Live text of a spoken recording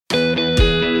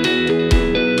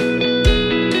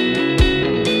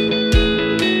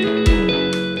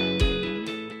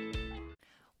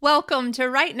Welcome to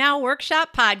Write Now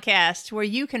Workshop Podcast, where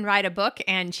you can write a book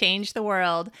and change the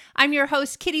world. I'm your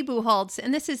host, Kitty Buchholz,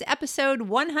 and this is episode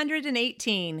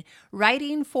 118,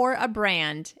 Writing for a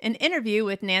Brand, an interview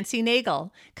with Nancy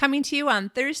Nagel, coming to you on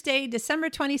Thursday, December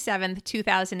 27th,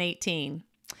 2018.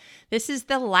 This is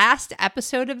the last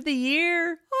episode of the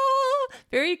year. Oh,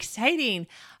 very exciting.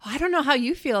 I don't know how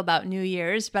you feel about New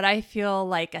Year's, but I feel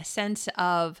like a sense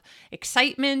of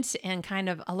excitement and kind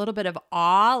of a little bit of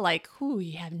awe, like,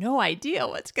 you have no idea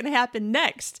what's going to happen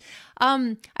next.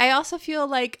 I also feel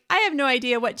like I have no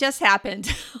idea what just happened.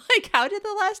 Like, how did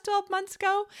the last 12 months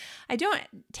go? I don't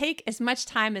take as much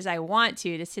time as I want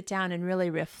to sit down and really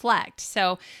reflect.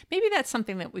 So maybe that's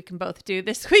something that we can both do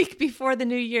this week before the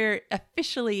new year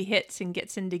officially hits and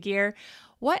gets into gear.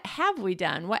 What have we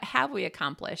done? What have we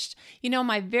accomplished? You know,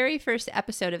 my very first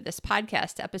episode of this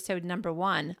podcast, episode number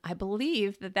 1, I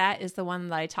believe that is the one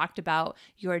that I talked about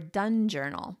your done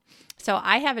journal. So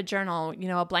I have a journal,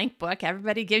 a blank book.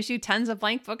 Everybody gives you tons of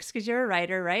blank books because you're a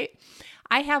writer, right?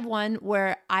 I have one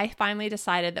where I finally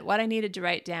decided that what I needed to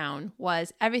write down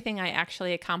was everything I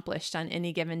actually accomplished on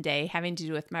any given day having to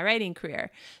do with my writing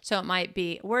career. So it might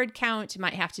be word count, it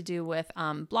might have to do with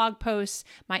blog posts,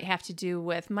 might have to do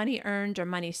with money earned or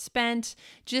money spent,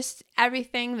 just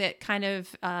everything that kind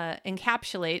of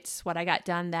encapsulates what I got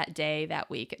done that day, that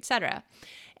week, etc.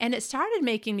 And it started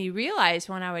making me realize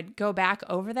when I would go back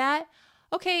over that,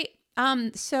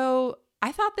 so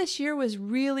I thought this year was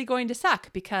really going to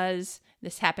suck because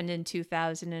this happened in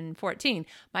 2014.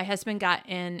 My husband got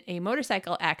in a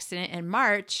motorcycle accident in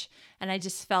March, and I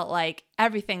just felt like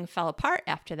everything fell apart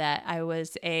after that. I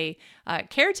was a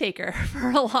caretaker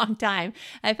for a long time.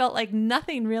 I felt like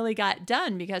nothing really got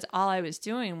done because all I was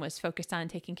doing was focused on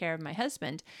taking care of my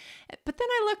husband. But then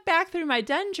I looked back through my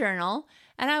done journal,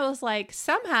 and I was like,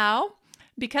 somehow,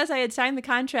 because I had signed the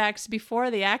contracts before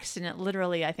the accident,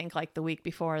 literally, I think like the week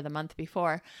before or the month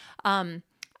before,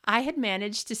 I had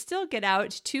managed to still get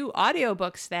out 2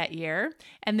 audiobooks that year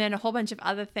and then a whole bunch of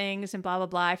other things and blah, blah,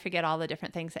 blah. I forget all the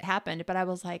different things that happened, but I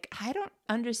was like, I don't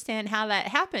understand how that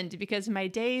happened because my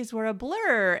days were a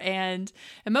blur and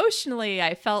emotionally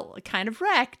I felt kind of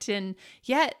wrecked. And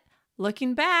yet,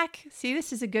 looking back, see,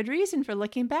 this is a good reason for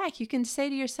looking back. You can say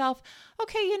to yourself,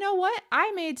 okay, you know what?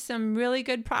 I made some really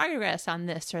good progress on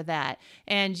this or that.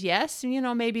 And yes,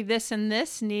 maybe this and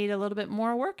this need a little bit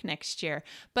more work next year,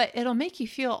 but it'll make you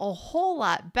feel a whole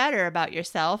lot better about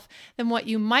yourself than what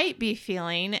you might be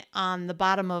feeling on the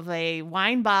bottom of a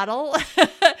wine bottle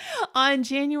on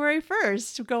January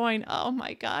 1st, going, oh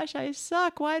my gosh, I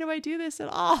suck. Why do I do this at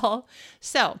all?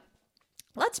 So,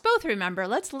 let's both remember,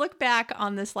 let's look back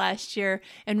on this last year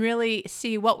and really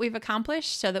see what we've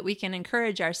accomplished so that we can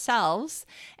encourage ourselves,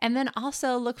 and then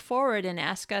also look forward and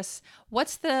ask us,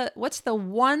 what's the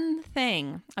one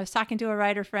thing? I was talking to a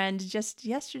writer friend just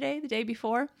yesterday, the day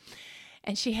before,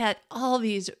 and she had all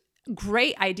these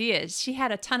great ideas. She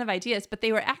had a ton of ideas, but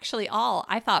they were actually all,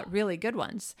 I thought, really good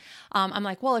ones. I'm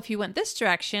like, well, if you went this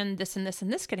direction, this and this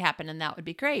and this could happen, and that would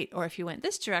be great. Or if you went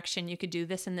this direction, you could do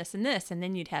this and this and this, and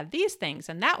then you'd have these things,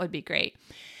 and that would be great.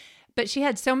 But she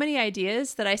had so many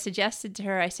ideas that I suggested to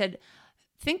her, I said,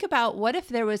 think about what if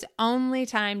there was only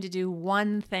time to do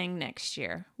one thing next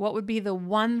year? What would be the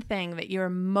one thing that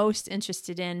you're most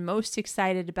interested in, most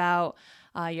excited about,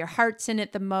 your heart's in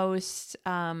it the most?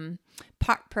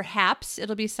 Perhaps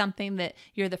it'll be something that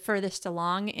you're the furthest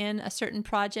along in a certain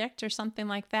project or something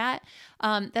like that.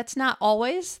 That's not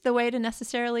always the way to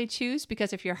necessarily choose,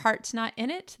 because if your heart's not in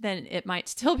it, then it might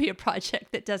still be a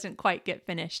project that doesn't quite get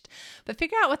finished. But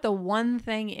figure out what the one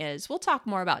thing is. We'll talk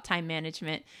more about time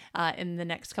management in the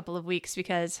next couple of weeks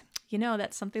because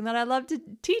that's something that I love to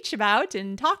teach about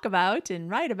and talk about and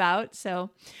write about. So,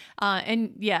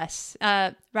 and yes,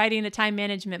 writing a time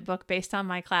management book based on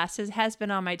my classes has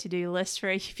been on my to-do list for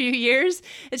a few years.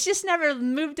 It's just never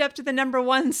moved up to the number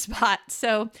 1 spot.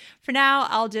 So for now,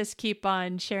 I'll just keep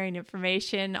on sharing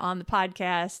information on the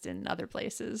podcast and other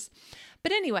places.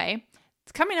 But anyway,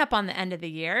 it's coming up on the end of the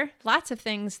year. Lots of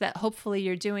things that hopefully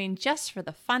you're doing just for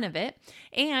the fun of it.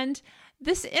 And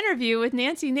this interview with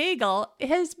Nancy Nagel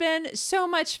has been so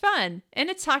much fun, and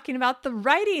it's talking about the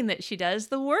writing that she does,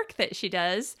 the work that she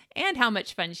does, and how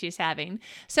much fun she's having.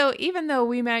 So even though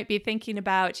we might be thinking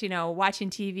about, watching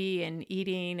TV and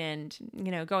eating and,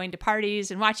 going to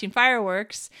parties and watching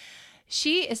fireworks,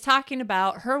 she is talking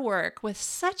about her work with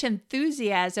such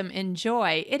enthusiasm and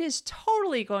joy. It is totally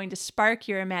really going to spark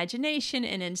your imagination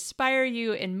and inspire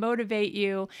you and motivate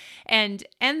you and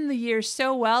end the year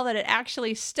so well that it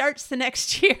actually starts the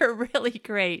next year really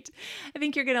great. I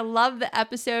think you're going to love the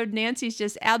episode. Nancy's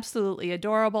just absolutely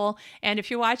adorable. And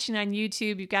if you're watching on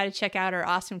YouTube, you've got to check out our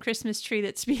awesome Christmas tree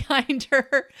that's behind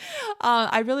her.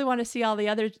 I really want to see all the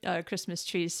other Christmas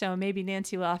trees, so maybe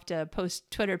Nancy will have to post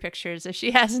Twitter pictures if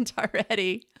she hasn't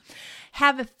already.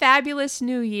 Have a fabulous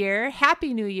new year.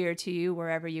 Happy New Year to you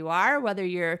wherever you are, whether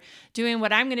you're doing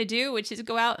what I'm going to do, which is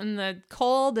go out in the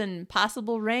cold and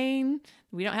possible rain.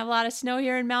 We don't have a lot of snow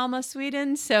here in Malmö,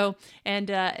 Sweden, so and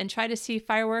try to see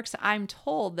fireworks. I'm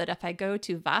told that if I go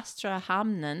to Västra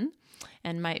Hamnen,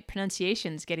 and my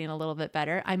pronunciation's getting a little bit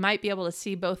better, I might be able to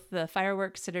see both the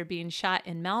fireworks that are being shot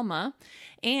in Malmö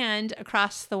and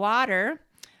across the water.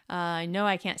 I know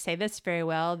I can't say this very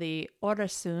well, the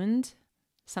Öresund,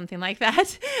 something like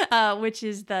that, which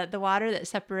is the water that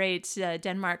separates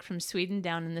Denmark from Sweden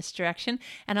down in this direction.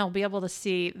 And I'll be able to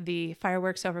see the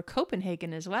fireworks over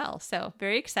Copenhagen as well. So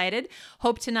very excited.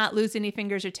 Hope to not lose any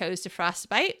fingers or toes to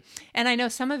frostbite. And I know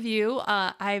some of you,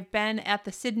 I've been at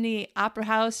the Sydney Opera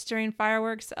House during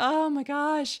fireworks. Oh my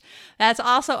gosh, that's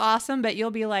also awesome. But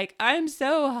you'll be like, I'm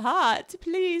so hot.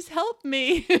 Please help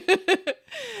me.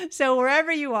 So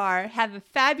wherever you are, have a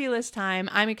fabulous time.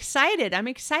 I'm excited. I'm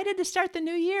excited to start the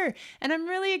new year. And I'm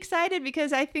really excited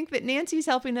because I think that Nancy's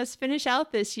helping us finish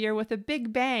out this year with a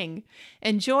big bang.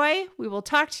 Enjoy. We will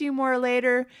talk to you more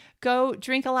later. Go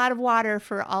drink a lot of water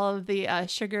for all of the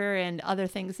sugar and other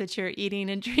things that you're eating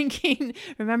and drinking.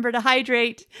 Remember to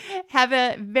hydrate. Have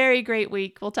a very great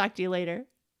week. We'll talk to you later.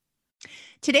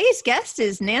 Today's guest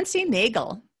is Nancy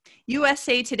Nagel.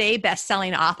 USA Today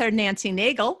bestselling author Nancy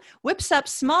Nagel whips up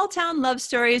small-town love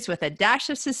stories with a dash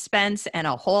of suspense and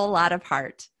a whole lot of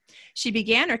heart. She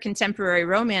began her contemporary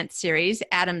romance series,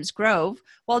 Adams Grove,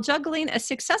 while juggling a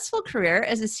successful career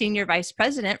as a senior vice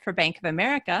president for Bank of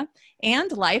America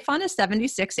and life on a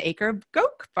 76-acre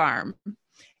goat farm.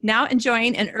 Now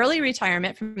enjoying an early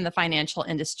retirement from the financial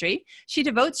industry, she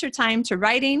devotes her time to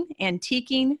writing,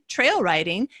 antiquing, trail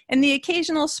riding, and the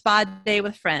occasional spa day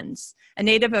with friends. A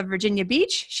native of Virginia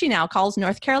Beach, she now calls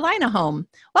North Carolina home.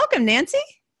 Welcome, Nancy.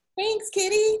 Thanks,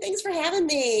 Kitty. Thanks for having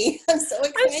me. I'm so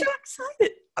excited. I'm so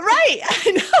excited. Right.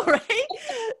 I know, right?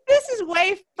 This is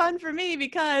way fun for me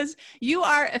because you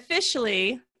are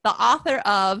officially the author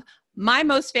of my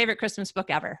most favorite Christmas book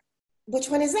ever. Which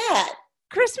one is that?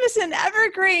 Christmas in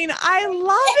Evergreen. I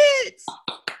love it.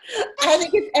 I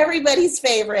think it's everybody's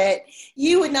favorite.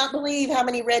 You would not believe how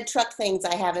many red truck things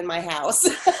I have in my house.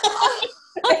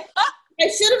 I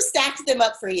should have stacked them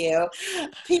up for you.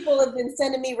 People have been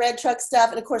sending me red truck stuff.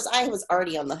 And of course, I was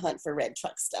already on the hunt for red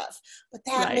truck stuff. But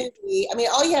that movie, I mean,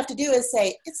 all you have to do is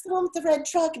say, it's the one with the red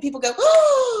truck. And people go,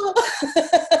 oh!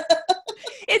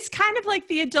 It's kind of like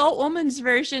the adult woman's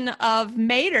version of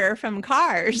Mater from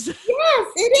Cars. Yes,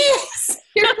 it is.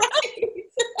 You're right.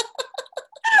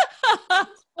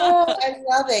 Oh, I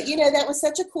love it. You know, that was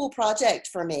such a cool project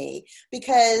for me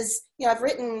because, you know, I've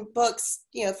written books,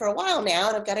 you know, for a while now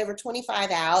and I've got over 25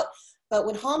 out. But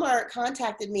when Hallmark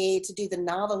contacted me to do the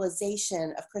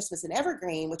novelization of Christmas in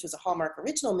Evergreen, which was a Hallmark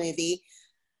original movie,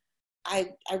 I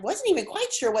wasn't even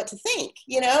quite sure what to think.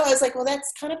 You know, I was like, well,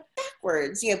 that's kind of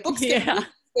backwards. You know, books do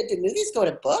movies go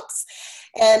to books?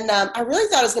 And I really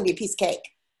thought it was going to be a piece of cake,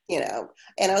 you know.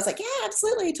 And I was like, yeah,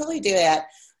 absolutely, totally do that.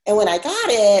 And when I got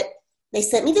it, they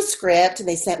sent me the script and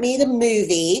they sent me the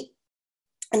movie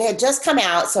and it had just come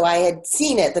out. So I had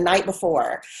seen it the night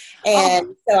before. And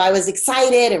so I was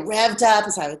excited and revved up.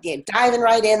 And so I was diving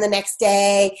right in the next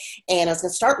day and I was going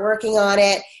to start working on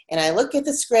it. And I look at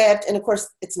the script and of course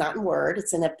it's not in Word.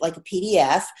 It's in like a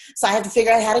PDF. So I have to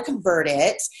figure out how to convert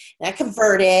it and I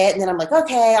convert it. And then I'm like,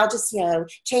 okay, I'll just, you know,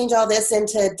 change all this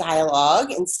into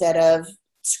dialogue instead of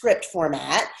script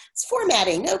format. It's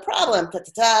formatting, no problem. So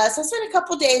I spent a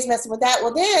couple of days messing with that.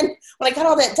 Well, then when I got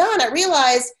all that done, I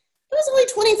realized it was only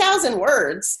 20,000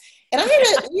 words. And I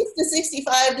had at least a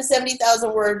 65 to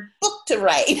 70,000 word book to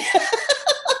write.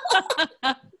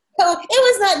 So it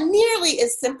was not nearly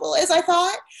as simple as I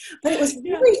thought, but it was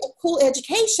really a cool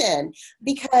education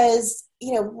because,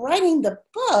 you know, writing the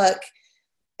book,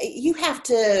 you have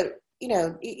to, you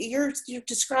know, you're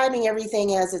describing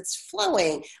everything as it's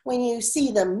flowing. When you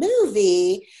see the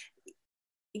movie,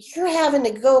 you're having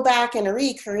to go back and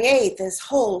recreate this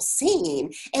whole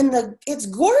scene and it's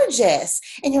gorgeous.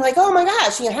 And you're like, oh my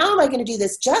gosh, you know, how am I going to do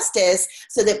this justice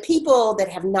so that people that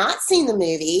have not seen the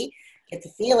movie get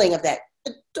the feeling of that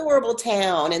adorable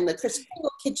town and the Kris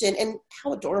Kringle kitchen and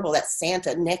how adorable that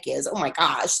Santa Nick is. Oh my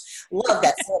gosh, love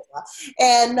that Santa.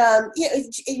 And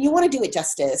you want to do it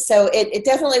justice. So it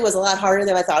definitely was a lot harder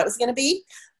than I thought it was going to be,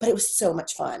 but it was so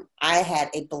much fun. I had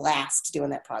a blast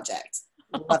doing that project.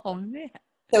 Oh man.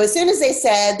 So as soon as they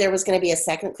said there was going to be a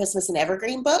second Christmas in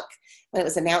Evergreen book, when it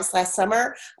was announced last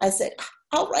summer, I said,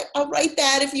 I'll write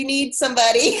that if you need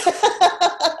somebody.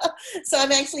 So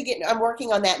I'm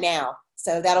working on that now.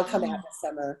 So that'll come out this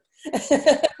summer.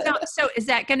 So is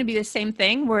that going to be the same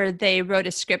thing where they wrote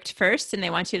a script first and they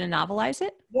want you to novelize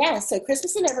it? Yeah, so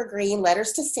Christmas in Evergreen,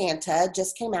 Letters to Santa,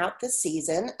 just came out this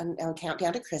season on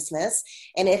Countdown to Christmas,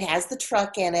 and it has the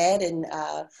truck in it, and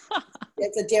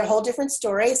it's a whole different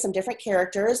story, some different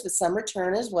characters, but some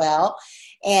return as well.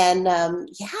 And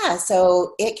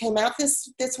so it came out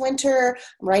this winter.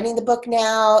 I'm writing the book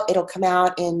now. It'll come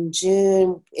out in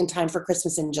June in time for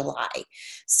Christmas in July.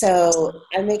 So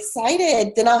I'm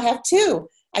excited. Then I'll have two.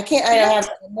 I have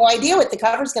no idea what the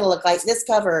cover is going to look like. This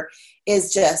cover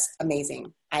is just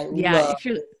amazing. I love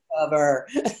the cover.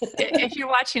 If you're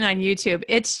watching on YouTube,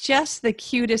 it's just the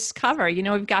cutest cover. You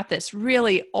know, we've got this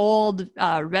really old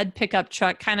red pickup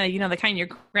truck, kind of, you know, the kind your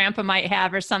grandpa might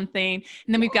have or something.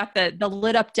 And then we've got the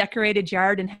lit up decorated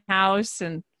yard and house,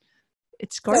 and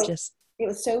it's gorgeous. So, it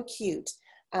was so cute.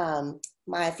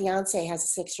 My fiance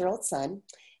has a 6-year-old son,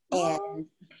 and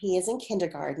he is in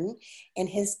kindergarten, and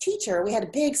his teacher, we had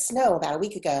a big snow about a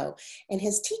week ago, and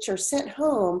his teacher sent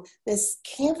home this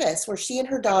canvas where she and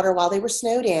her daughter, while they were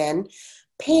snowed in,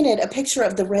 painted a picture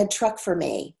of the red truck for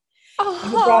me.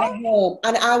 And he brought it home,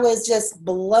 and I was just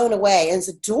blown away. It's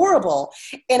adorable.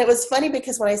 And it was funny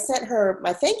because when I sent her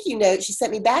my thank you note, she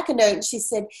sent me back a note, and she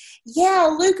said, yeah,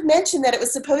 Luke mentioned that it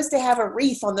was supposed to have a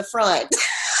wreath on the front.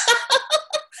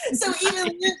 So even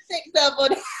Luke picked up on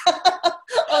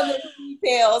the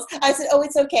details. I said, oh,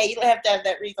 it's okay. You don't have to have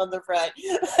that wreath on the front.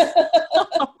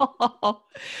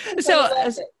 So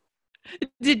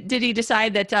did he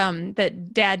decide that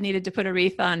that Dad needed to put a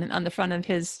wreath on the front of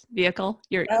his vehicle?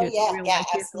 Yeah,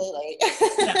 absolutely.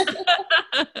 Yeah.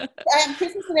 I have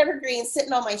Christmas in Evergreen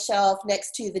sitting on my shelf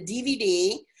next to the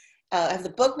DVD. I have the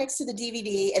book next to the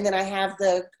DVD, and then I have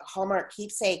the Hallmark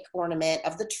keepsake ornament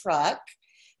of the truck.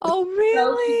 Oh,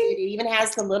 really? It even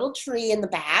has the little tree in the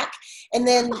back. And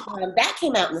then that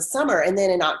came out in the summer. And then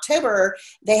in October,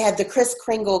 they had the Kris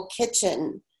Kringle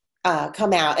kitchen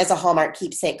come out as a Hallmark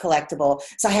keepsake collectible.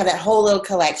 So I have that whole little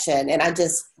collection. And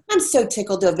I'm so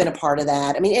tickled to have been a part of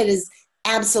that. I mean, it is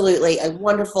absolutely a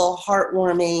wonderful,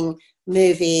 heartwarming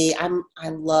movie. I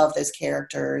love those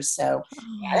characters. So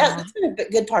yeah, that's been a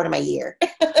good part of my year.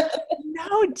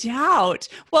 No doubt.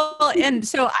 Well, and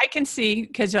so I can see,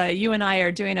 because you and I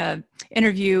are doing a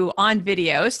interview on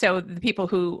video, so the people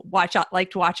who like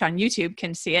to watch on YouTube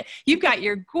can see it. You've got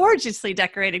your gorgeously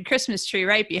decorated Christmas tree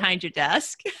right behind your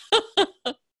desk. I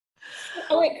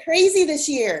went crazy this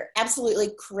year.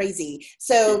 Absolutely crazy.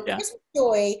 So Christmas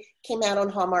Joy came out on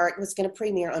Hallmark. It was going to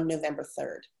premiere on November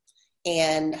 3rd.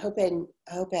 And Hope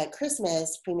at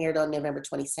Christmas premiered on November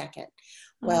 22nd.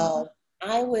 Well,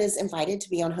 I was invited to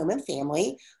be on Home and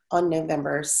Family on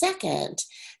November 2nd.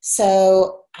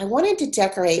 So I wanted to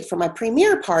decorate for my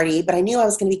premiere party, but I knew I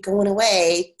was going to be going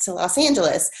away to Los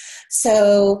Angeles.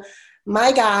 So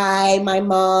my guy, my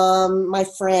mom, my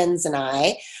friends, and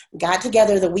I got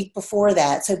together the week before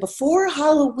that. So before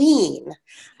Halloween,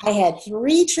 I had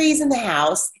 3 trees in the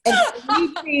house and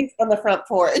 3 trees on the front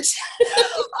porch.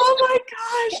 Oh my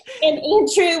gosh. And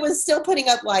Andrew was still putting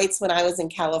up lights when I was in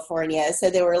California. So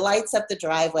there were lights up the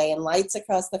driveway and lights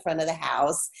across the front of the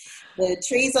house. The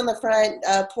trees on the front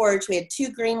porch, we had 2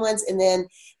 green ones, and then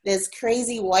this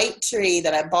crazy white tree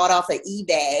that I bought off of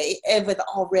eBay and with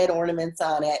all red ornaments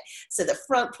on it. So the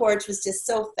front porch was just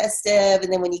so festive.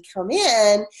 And then when you come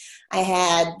in, I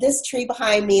had this tree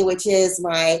behind me, which is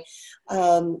my,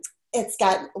 it's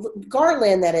got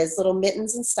garland that is little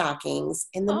mittens and stockings.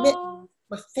 And the mittens,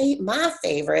 my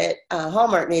favorite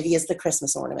Hallmark movie is The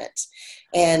Christmas Ornament.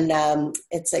 And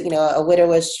it's a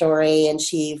widowish story, and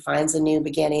she finds a new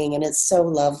beginning, and it's so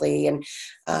lovely. And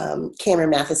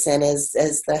Cameron Matheson is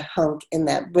the hunk in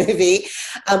that movie,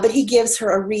 but he gives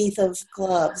her a wreath of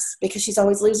gloves because she's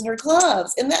always losing her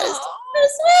gloves, and that is so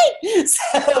sweet.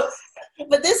 So,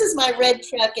 but this is my red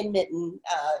truck and mitten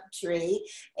tree,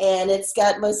 and it's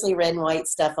got mostly red and white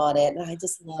stuff on it, and I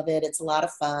just love it. It's a lot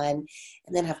of fun.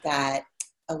 And then I've got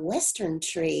a Western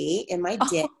tree in my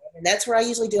den. And that's where I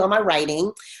usually do all my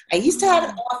writing. I used to have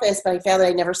an office, but I found that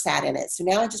I never sat in it. So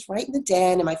now I just write in the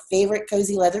den in my favorite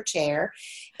cozy leather chair.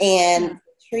 And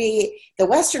the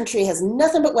Western tree has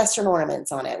nothing but Western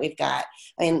ornaments on it.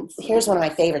 Here's one of my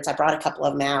favorites. I brought a couple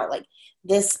of them out, like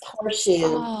this horseshoe.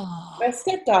 Oh, My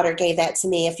stepdaughter gave that to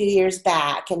me a few years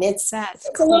back, and it's that's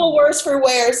a little cool. worse for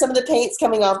wear. Some of the paint's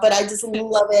coming off, but I just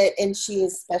love it, and she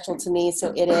is special to me,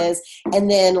 so it is. And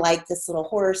then like this little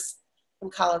horse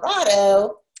from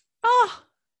Colorado, Oh,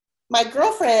 my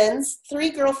girlfriends, three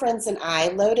girlfriends and I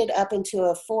loaded up into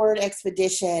a Ford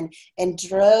Expedition and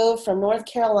drove from North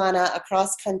Carolina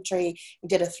across country. We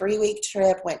did a 3-week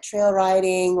trip, went trail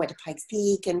riding, went to Pikes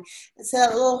Peak, and it's a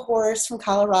little horse from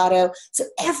Colorado. So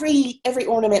every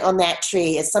ornament on that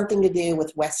tree is something to do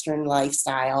with Western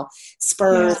lifestyle, yeah.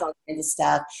 spurs, all kinds of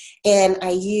stuff. And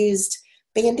I used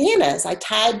bandanas. I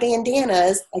tied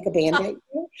bandanas like a band-aid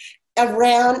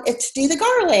around it to do the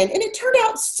garland, and it turned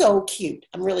out so cute.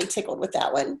 I'm really tickled with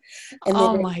that one. And then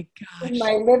Oh my in gosh.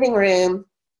 my living room,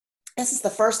 this is the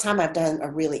first time I've done a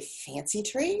really fancy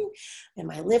tree. In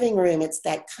my living room, it's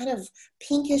that kind of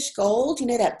pinkish gold,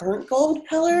 that burnt gold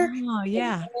color, Oh and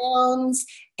yeah. browns,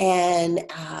 and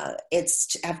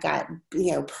I've got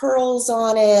pearls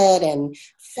on it and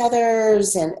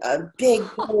feathers and big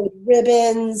gold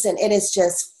ribbons, and it is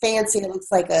just fancy. It looks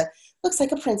like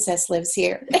a princess lives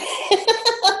here.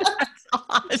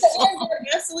 Awesome.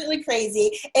 They're absolutely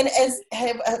crazy. And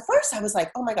at first I was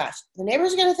like, oh my gosh, the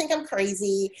neighbors are going to think I'm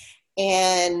crazy.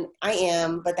 And I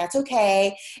am, but that's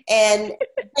okay. And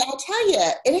I'll tell you,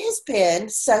 it has been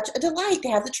such a delight to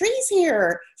have the trees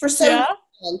here for so Yeah.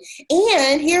 long.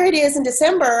 And here it is in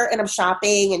December, and I'm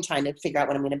shopping and trying to figure out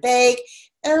what I'm going to bake.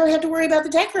 And I don't have to worry about the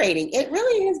decorating. It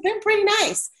really has been pretty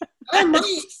nice. I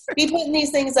might be putting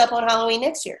these things up on Halloween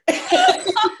next year.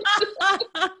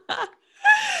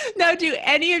 Now, do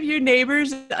any of your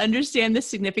neighbors understand the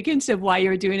significance of why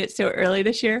you're doing it so early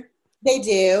this year? They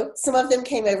do. Some of them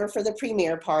came over for the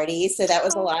premiere party, so that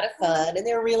was a Oh, lot of fun, and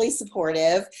they were really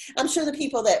supportive. I'm sure the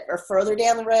people that are further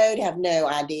down the road have no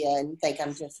idea and think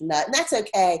I'm just nuts, and that's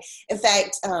okay. In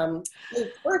fact,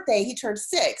 Luke's birthday, he turned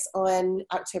 6 on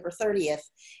October 30th,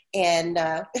 and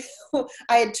I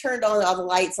had turned on all the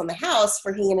lights on the house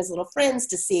for he and his little friends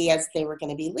to see as they were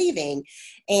going to be leaving,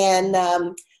 and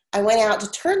I went out to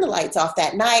turn the lights off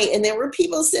that night, and there were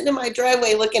people sitting in my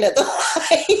driveway looking at the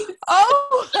lights.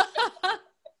 oh,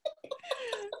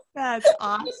 that's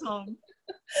awesome.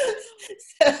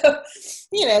 So,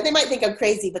 they might think I'm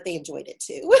crazy, but they enjoyed it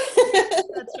too.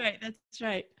 That's right. That's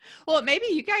right. Well, maybe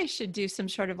you guys should do some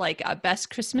sort of like a best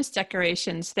Christmas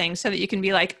decorations thing so that you can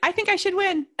be like, I think I should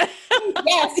win.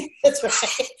 Yes, that's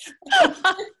right.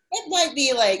 It might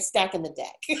be like stacking the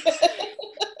deck.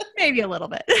 Maybe a little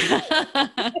bit.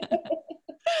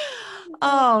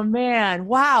 Oh man.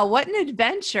 Wow. What an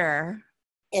adventure.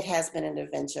 It has been an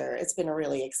adventure. It's been a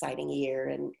really exciting year.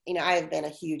 And, I have been a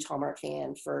huge Hallmark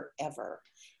fan forever.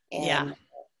 Yeah. And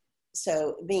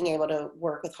so being able to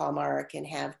work with Hallmark and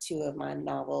have 2 of my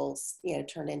novels,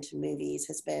 turned into movies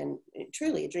has been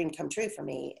truly a dream come true for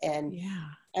me. And Yeah.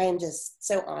 I'm just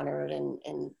so honored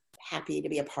and happy to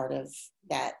be a part of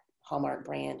that Hallmark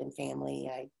brand and family.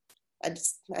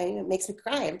 It makes me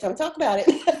cry every time I talk about it.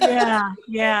 Yeah.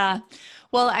 Yeah.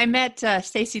 Well, I met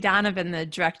Stacey Donovan, the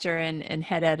director and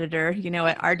head editor,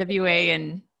 at RWA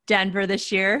in Denver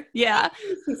this year. Yeah.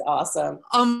 She's awesome.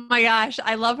 Oh my gosh,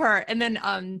 I love her. And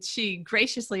then she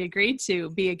graciously agreed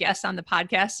to be a guest on the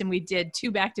podcast, and we did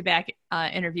 2 back-to-back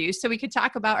interviews so we could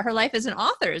talk about her life as an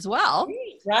author as well.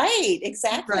 Right,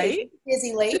 exactly. Right?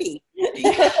 Busy lady.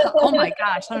 Yeah. Oh my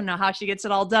gosh, I don't know how she gets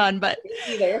it all done, but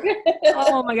Either.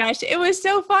 oh my gosh, it was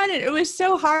so fun and it was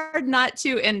so hard not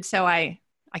to. And so I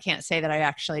can't say that I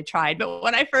actually tried, but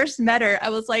when I first met her, I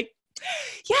was like,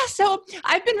 yeah, so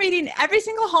I've been reading every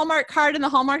single Hallmark card in the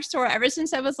Hallmark store ever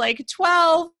since I was like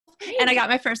 12. And I got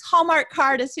my first Hallmark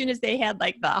card as soon as they had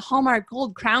like the Hallmark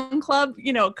Gold Crown Club,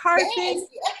 card thing.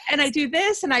 Yes. And I do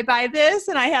this and I buy this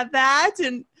and I have that.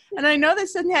 And I know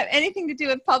this doesn't have anything to do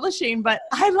with publishing, but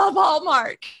I love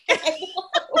Hallmark.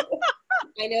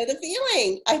 I know the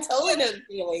feeling. I totally know the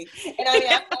feeling. And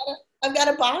I've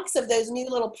got a box of those new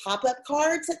little pop-up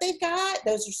cards that they've got.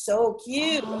 Those are so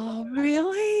cute. Oh,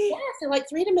 really? Yes, they're like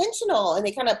 3-dimensional and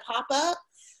they kind of pop up.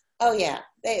 Oh yeah.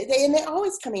 And they're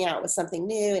always coming out with something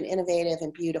new and innovative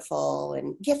and beautiful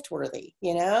and gift worthy,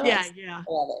 Yeah, yeah.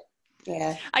 I love it.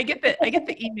 Yeah. I get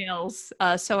the emails.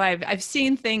 So I've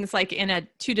seen things like in a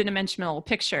 2-dimensional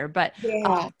picture, but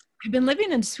Yeah. I've been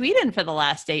living in Sweden for the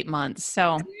last 8 months.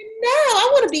 So No, I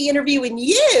want to be interviewing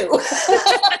you.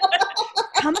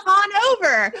 come on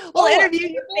over. We'll Oh, interview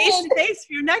you face to face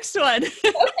for your next one.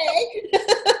 okay.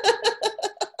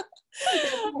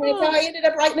 That's how I ended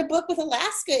up writing a book with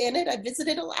Alaska in it. I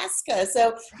visited Alaska.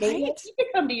 So maybe Right? you could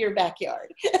come to your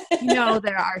backyard.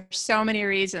 There are so many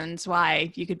reasons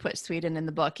why you could put Sweden in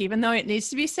the book, even though it needs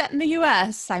to be set in the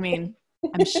US. I mean,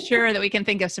 I'm sure that we can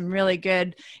think of some really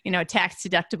good, tax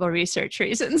deductible research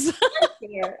reasons.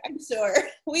 I'm sure.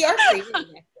 We are creative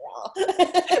after all.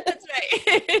 That's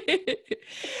right.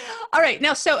 All right.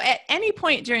 Now, so at any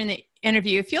point during the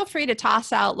interview, feel free to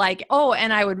toss out like, oh,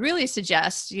 and I would really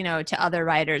suggest, to other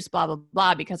writers, blah, blah,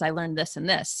 blah, because I learned this and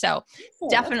this. So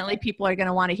definitely people are going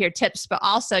to want to hear tips, but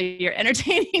also your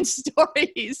entertaining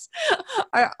stories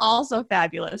are also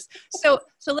fabulous. So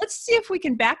let's see if we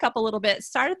can back up a little bit,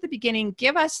 start at the beginning,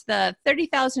 give us the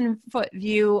 30,000 foot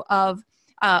view of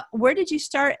where did you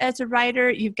start as a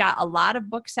writer? You've got a lot of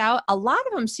books out. A lot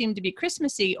of them seem to be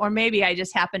Christmassy, or maybe I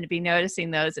just happen to be noticing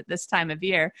those at this time of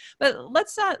year. But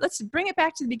let's bring it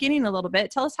back to the beginning a little bit.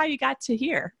 Tell us how you got to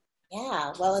here.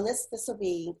 Yeah, well, and this will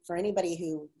be for anybody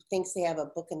who thinks they have a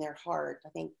book in their heart. I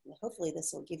think hopefully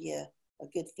this will give you a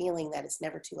good feeling that it's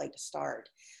never too late to start.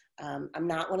 I'm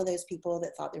not one of those people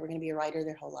that thought they were going to be a writer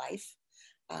their whole life.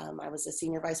 I was a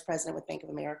senior vice president with Bank of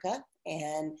America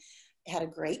and had a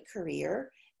great career.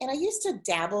 And I used to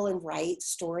dabble and write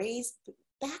stories.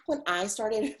 Back when I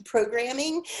started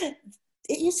programming,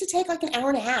 it used to take like an hour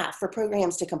and a half for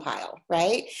programs to compile,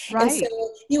 right? Right. And so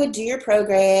you would do your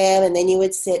program and then you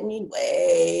would sit and you'd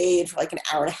wait for like an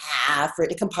hour and a half for it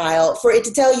to compile, for it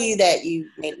to tell you that you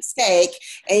made a mistake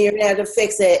and you're going to have to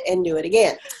fix it and do it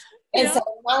again. And so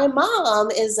my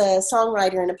mom is a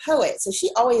songwriter and a poet. So she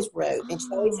always wrote and she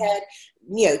always had,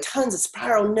 tons of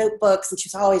spiral notebooks and she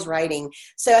was always writing.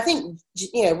 So I think,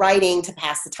 writing to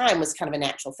pass the time was kind of a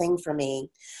natural thing for me.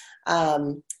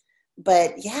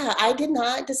 But yeah, I did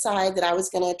not decide that I was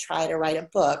going to try to write a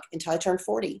book until I turned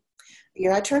 40. The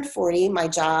year I turned 40, my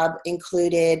job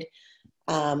included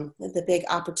the big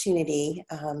opportunity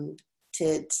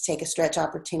to take a stretch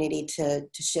opportunity to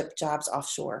ship jobs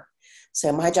offshore.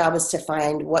 So my job was to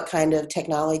find what kind of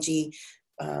technology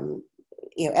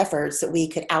efforts that we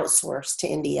could outsource to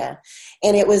India.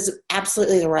 And it was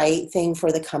absolutely the right thing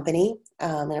for the company.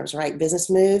 And it was the right business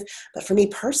move. But for me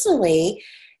personally,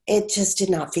 it just did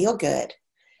not feel good.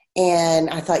 And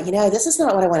I thought, this is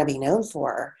not what I want to be known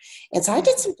for. And so I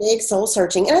did some big soul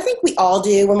searching. And I think we all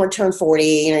do when we're turned 40.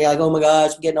 You're like, oh my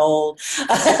gosh, I'm getting old.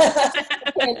 But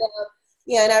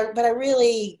I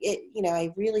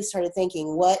really started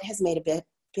thinking, what has made a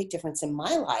big difference in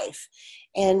my life?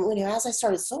 And as I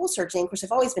started soul searching, of course,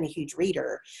 I've always been a huge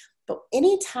reader, but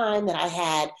any time that I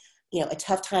had, a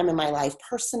tough time in my life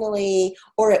personally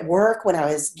or at work when I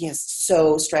was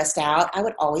so stressed out, I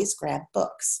would always grab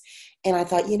books. And I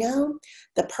thought,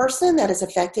 the person that has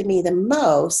affected me the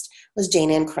most was Jane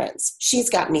Ann Krentz. She's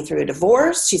gotten me through a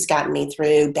divorce. She's gotten me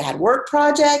through bad work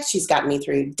projects. She's gotten me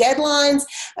through deadlines.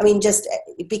 I mean, just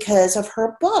because of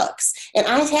her books. And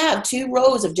I have 2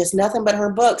 rows of just nothing but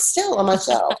her books still on my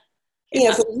shelf.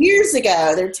 From years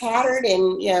ago, they're tattered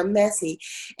and messy.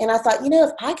 And I thought,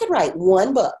 if I could write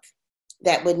one book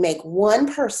that would make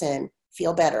one person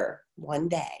feel better one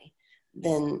day,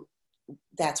 then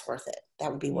that's worth it. That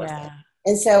would be worth it.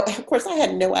 And so, of course, I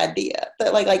had no idea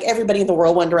that like everybody in the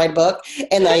world wanted to write a book,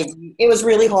 and it was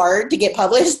really hard to get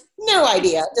published. No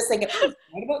idea. Just thinking,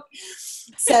 write a book.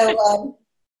 So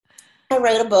I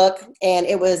wrote a book, and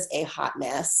it was a hot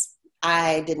mess.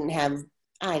 I didn't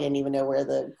even know where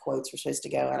the quotes were supposed to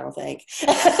go, I don't think.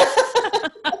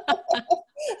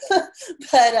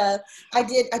 But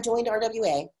I joined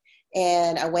RWA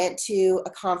and I went to a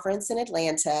conference in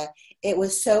Atlanta. It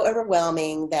was so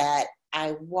overwhelming that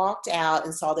I walked out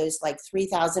and saw those like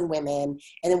 3,000 women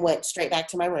and then went straight back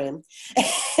to my room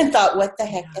and thought, what the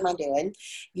heck am I doing?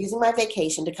 Using my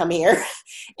vacation to come here.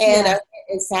 And I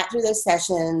sat through those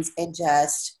sessions and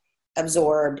just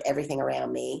absorbed everything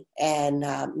around me and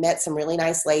met some really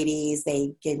nice ladies.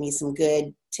 They gave me some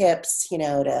good tips,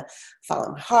 to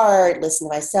follow my heart, listen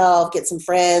to myself, get some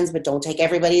friends, but don't take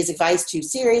everybody's advice too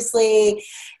seriously.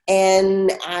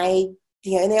 And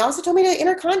and they also told me to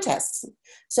enter contests.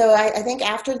 So I think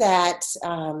after that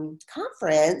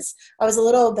conference, I was a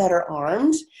little better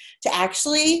armed to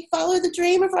actually follow the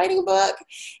dream of writing a book.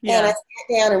 Yeah. And I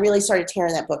sat down and really started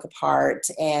tearing that book apart.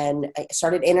 And I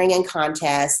started entering in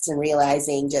contests and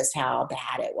realizing just how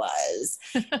bad it was.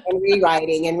 And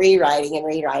rewriting and rewriting and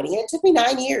rewriting. And it took me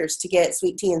 9 years to get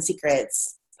Sweet Tea and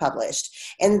Secrets published.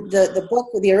 And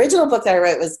the original book that I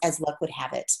wrote was As Luck Would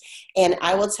Have It. And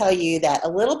I will tell you that a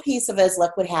little piece of As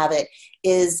Luck Would Have It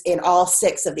is in all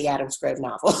 6 of the Adams Grove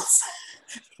novels.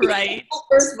 Right. The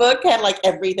first book had like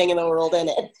everything in the world in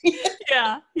it.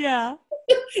 Yeah.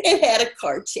 It had a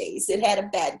car chase. It had a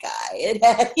bad guy. It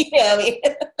had,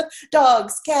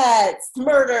 dogs, cats,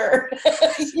 murder,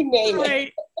 you name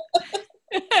it.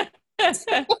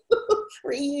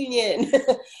 Reunion.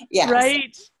 Yeah.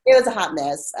 Right. It was a hot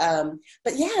mess.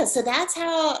 But yeah, so that's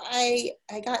how I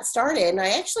got started. And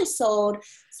I actually sold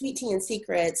Sweet Tea and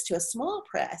Secrets to a small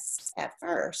press at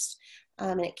first.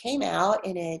 And it came out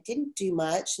and it didn't do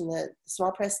much. And the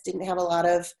small press didn't have a lot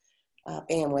of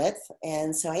bandwidth.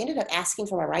 And so I ended up asking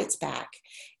for my rights back.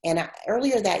 And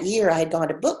earlier that year, I had gone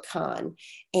to BookCon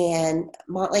and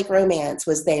Montlake Romance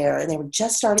was there. And they were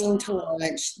just starting to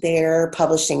launch their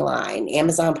publishing line,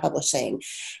 Amazon Publishing.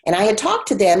 And I had talked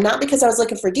to them, not because I was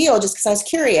looking for a deal, just because I was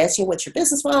curious, what's your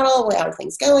business model? How are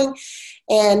things going?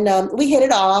 And we hit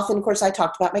it off. And of course, I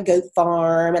talked about my goat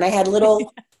farm. And I had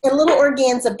little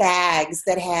organza bags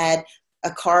that had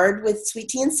a card with Sweet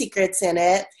Tea and Secrets in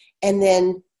it. And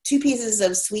then 2 pieces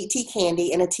of sweet tea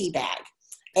candy in a tea bag.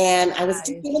 And I was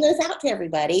just giving those out to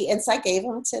everybody. And so I gave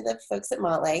them to the folks at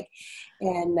Montlake.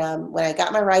 And when I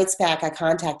got my rights back, I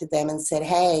contacted them and said,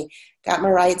 hey, got my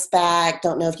rights back.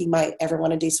 Don't know if you might ever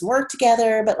want to do some work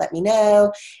together, but let me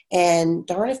know. And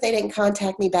darn if they didn't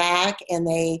contact me back. And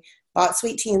they bought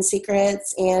Sweet Tea and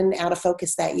Secrets and Out of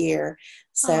Focus that year.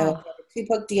 So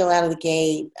 2-book deal out of the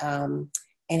gate.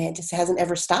 And it just hasn't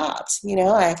ever stopped.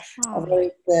 I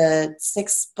wrote the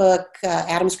 6-book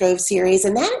Adams Grove series,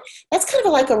 and that's kind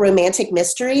of like a romantic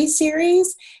mystery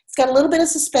series. It's got a little bit of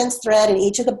suspense thread in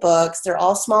each of the books. They're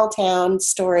all small town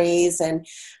stories and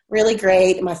really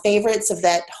great. My favorites of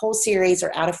that whole series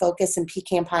are Out of Focus and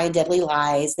Pecan Pie and Deadly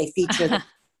Lies. They feature the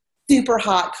super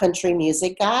hot country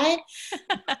music guy.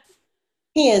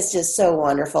 He is just so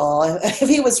wonderful. If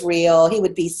he was real, he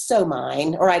would be so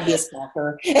mine, or I'd be a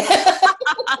stalker.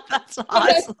 That's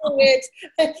awesome.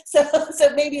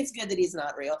 So maybe it's good that he's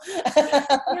not real.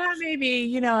 Yeah,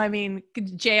 maybe.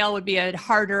 Jail would be a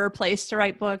harder place to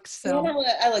write books. So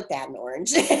I look bad in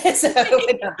orange, so it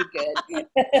would not be good.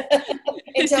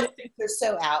 Until they're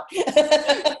so out.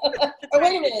 Or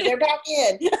wait a minute, they're back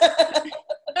in.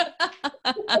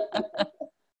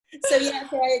 So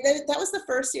that was the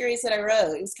first series that I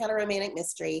wrote. It was kind of romantic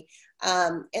mystery.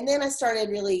 And then I started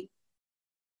really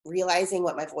realizing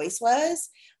what my voice was.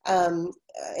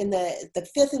 In the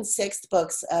 5th and 6th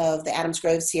books of the Adams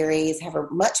Grove series have a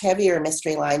much heavier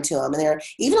mystery line to them, and they're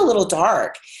even a little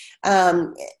dark.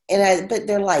 But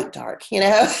they're light dark,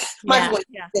 My voice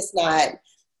is just not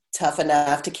tough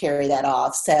enough to carry that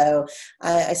off. So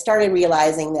I started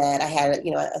realizing that I had,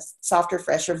 a softer,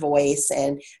 fresher voice,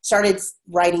 and started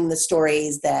writing the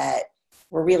stories that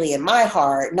were really in my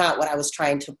heart, not what I was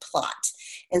trying to plot.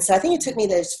 And so I think it took me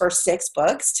those first 6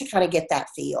 books to kind of get that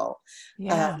feel.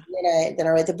 Yeah. Then I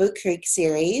wrote the Boot Creek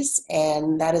series,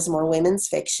 and that is more women's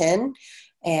fiction.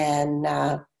 And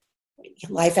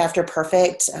Life After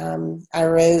Perfect, I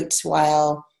wrote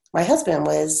while my husband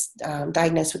was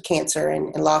diagnosed with cancer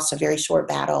and lost a very short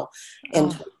battle in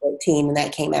 2014, and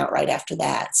that came out right after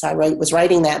that. So I was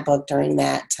writing that book during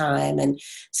that time. And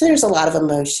so there's a lot of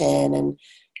emotion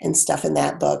and stuff in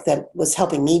that book that was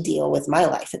helping me deal with my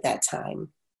life at that time.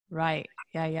 Right.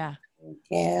 Yeah.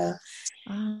 Yeah.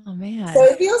 Oh, man. So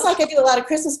it feels like I do a lot of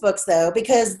Christmas books, though,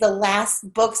 because the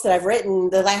last books that I've written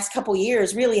the last couple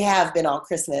years really have been all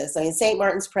Christmas. I mean, St.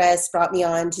 Martin's Press brought me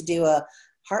on to do a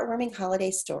heartwarming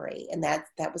holiday story, and that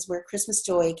was where Christmas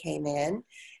Joy came in.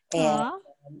 And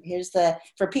here's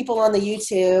for people on the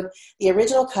YouTube, the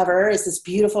original cover is this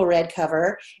beautiful red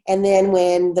cover, and then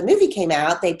when the movie came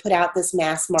out, they put out this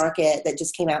mass market that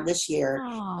just came out this year.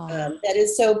 That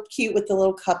is so cute with the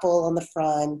little couple on the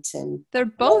front, and they're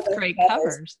both great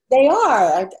covers. They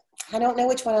are. I don't know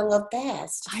which one I love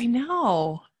best. I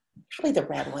know. Probably the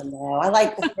red one, though. I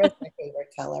like the red's my favorite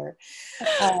color.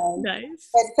 Nice.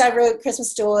 But I wrote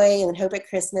Christmas Joy and Hope at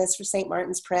Christmas for St.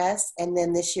 Martin's Press. And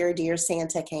then this year, Dear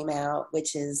Santa came out,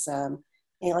 which is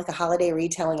like a holiday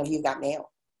retelling of You Got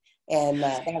Mail. And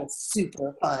that was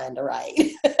super fun to write.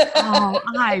 Oh,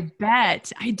 I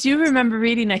bet. I do remember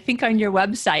reading, I think on your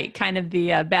website, kind of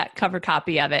the back cover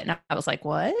copy of it. And I was like,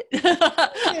 what?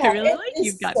 I really like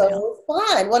You've Got Mail.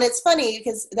 Fun. Well, it's funny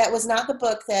because that was not the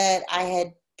book that I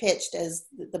had pitched as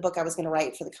the book I was going to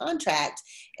write for the contract.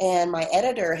 And my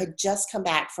editor had just come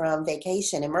back from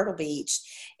vacation in Myrtle Beach.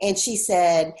 And she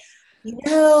said,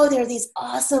 there are these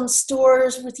awesome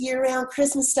stores with year-round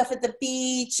Christmas stuff at the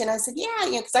beach. And I said, yeah,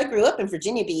 because I grew up in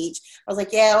Virginia Beach. I was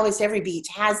like, yeah, almost every beach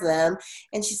has them.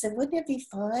 And she said, wouldn't it be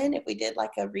fun if we did like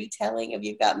a retelling of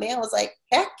You've Got Mail? I was like,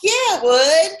 heck yeah, it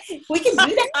would. We can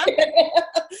do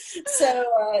that. So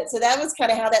that was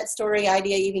kind of how that story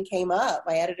idea even came up.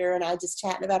 My editor and I just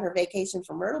chatting about her vacation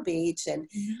from Myrtle Beach. And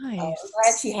nice. I'm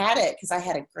glad she had it because I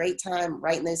had a great time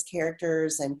writing those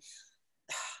characters. And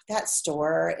that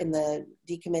store in the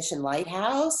decommissioned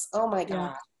lighthouse, oh my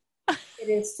God, it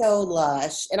is so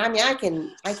lush. And I mean, I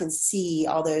can see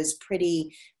all those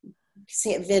pretty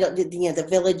see it, the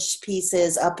village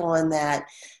pieces up on that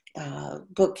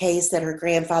bookcase that her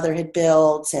grandfather had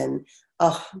built, and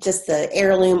oh, just the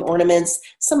heirloom ornaments.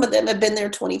 Some of them have been there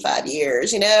 25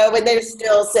 years, but they're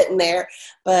still sitting there.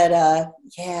 But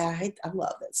yeah, I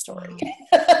love that story.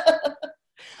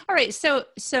 All right, so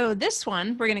this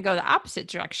one, we're going to go the opposite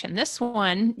direction. This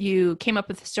one, you came up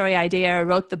with the story idea,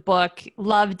 wrote the book,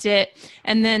 loved it,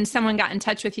 and then someone got in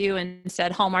touch with you and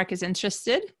said Hallmark is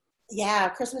interested. Yeah,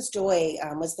 Christmas Joy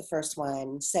was the first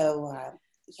one. So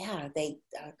yeah, they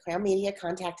Crown Media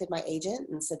contacted my agent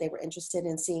and said they were interested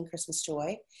in seeing Christmas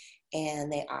Joy, and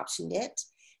they optioned it.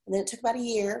 And then it took about a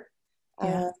year.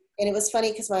 Yeah. And it was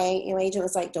funny because my agent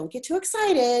was like, don't get too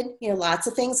excited. Lots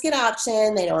of things get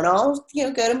optioned. They don't all,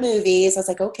 go to movies. I was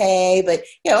like, okay. But,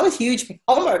 I'm a huge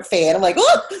Hallmark fan. I'm like,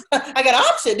 oh, I got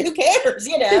optioned. Who cares?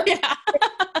 Yeah.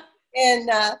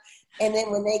 And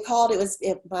then when they called,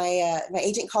 my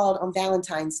agent called on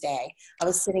Valentine's Day. I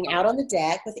was sitting out on the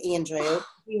deck with Andrew.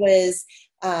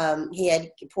 He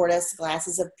had poured us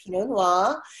glasses of Pinot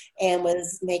Noir and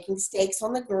was making steaks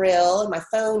on the grill, and my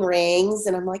phone rings,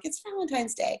 and I'm like, it's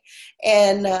Valentine's Day.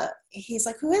 And he's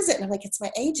like, who is it? And I'm like, it's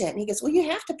my agent. And he goes, well, you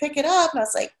have to pick it up. And I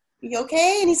was like, you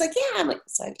okay? And he's like, yeah. I'm like,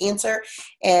 so I answer,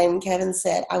 and Kevin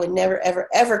said, I would never, ever,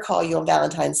 ever call you on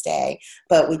Valentine's Day,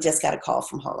 but we just got a call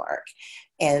from Hallmark.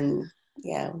 And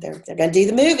yeah, they're going to do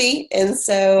the movie. And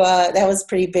so that was a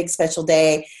pretty big special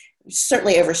day.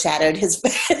 Certainly overshadowed his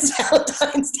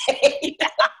Valentine's Day.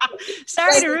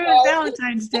 Sorry to ruin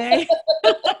Valentine's Day.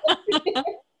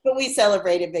 But we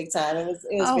celebrated big time. It was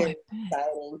very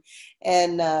exciting.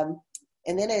 And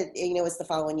then it was the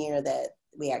following year that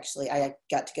I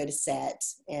got to go to set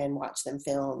and watch them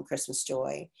film Christmas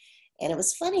Joy. And it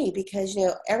was funny because,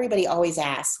 everybody always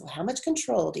asks, well, how much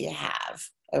control do you have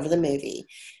over the movie?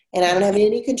 And I don't have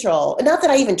any control. Not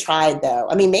that I even tried, though.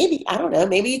 I mean, maybe, I don't know,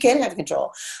 maybe you can have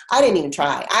control. I didn't even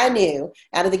try. I knew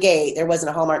out of the gate there wasn't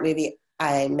a Hallmark movie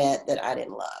I met that I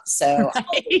didn't love. So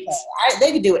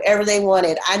they could do whatever they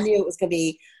wanted. I knew it was going to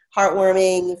be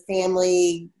heartwarming,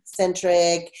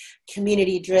 family-centric,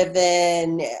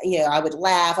 community-driven. I would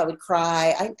laugh. I would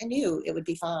cry. I knew it would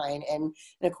be fine. And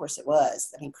of course it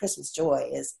was. I mean, Christmas Joy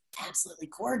is absolutely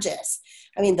gorgeous.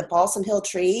 I mean, the Balsam Hill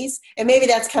trees, and maybe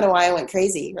that's kind of why I went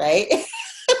crazy, right?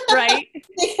 Right.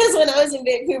 Because when I was in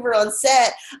Vancouver on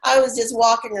set, I was just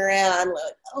walking around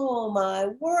like, oh my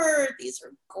word, these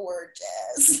are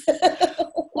gorgeous.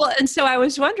 Well, and so I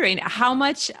was wondering how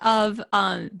much of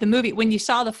the movie, when you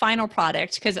saw the final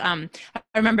product, because I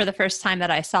remember the first time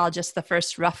that I saw just the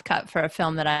first rough cut for a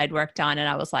film that I had worked on, and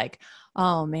I was like,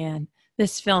 oh man,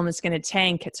 this film is going to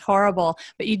tank. It's horrible.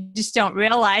 But you just don't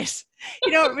realize,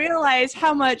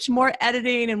 how much more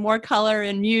editing and more color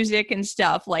and music and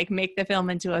stuff make the film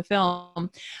into a film.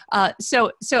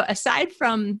 So aside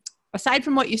from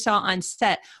what you saw on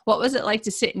set, what was it like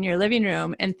to sit in your living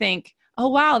room and think, oh,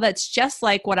 wow, that's just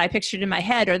like what I pictured in my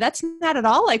head, or that's not at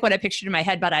all like what I pictured in my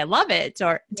head, but I love it?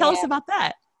 Or tell us about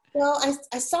that. Well,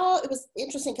 I saw, it was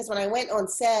interesting because when I went on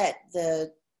set,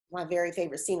 my very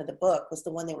favorite scene of the book was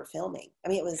the one they were filming. I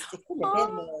mean, it couldn't have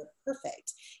been more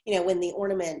perfect. When the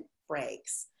ornament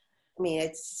breaks. I mean,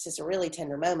 it's just a really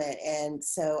tender moment. And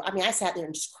so, I mean, I sat there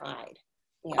and just cried.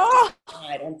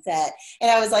 Cried on set.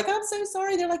 And I was like, I'm so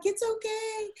sorry. They're like, it's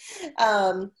okay.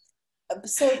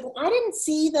 So I didn't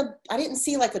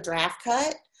see like a draft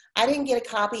cut. I didn't get a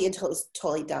copy until it was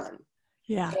totally done.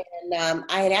 Yeah. And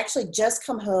I had actually just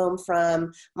come home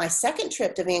from my second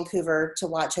trip to Vancouver to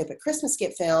watch Hope at Christmas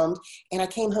get filmed, and I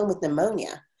came home with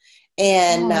pneumonia.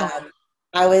 And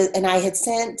I had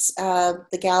sent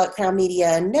the gal at Crown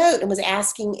Media a note and was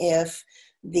asking if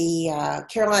the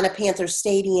Carolina Panthers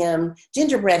Stadium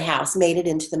gingerbread house made it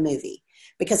into the movie,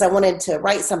 because I wanted to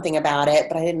write something about it,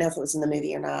 but I didn't know if it was in the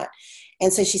movie or not.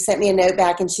 And so she sent me a note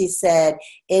back and she said,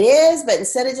 it is, but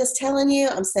instead of just telling you,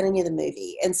 I'm sending you the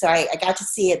movie. And so I got to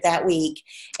see it that week.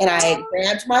 And I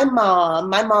grabbed my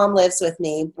mom. My mom lives with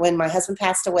me. When my husband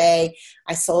passed away,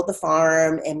 I sold the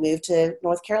farm and moved to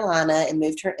North Carolina and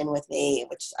moved her in with me,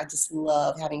 which I just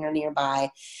love having her nearby.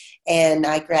 And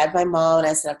I grabbed my mom and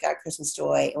I said, I've got Christmas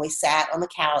Joy. And we sat on the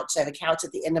couch. I have a couch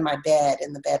at the end of my bed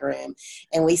in the bedroom.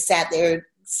 And we sat there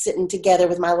sitting together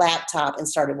with my laptop and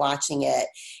started watching it.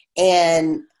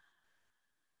 And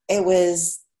it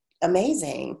was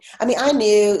amazing. I mean, I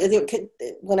knew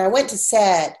when I went to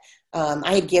set,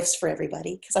 I had gifts for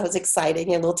everybody because I was excited.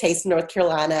 A little taste of North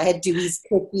Carolina. I had Dewey's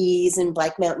cookies and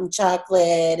Black Mountain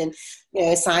chocolate and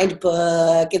a signed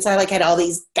book. And so I had all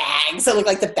these bags. I looked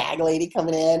like the bag lady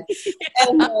coming in.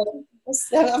 And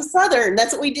I'm Southern.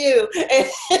 That's what we do.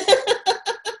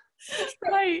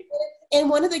 Right. And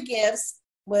one of the gifts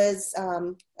was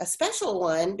a special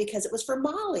one because it was for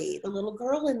Molly, the little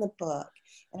girl in the book.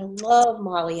 And I love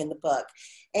Molly in the book.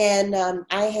 And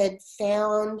I had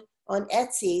found on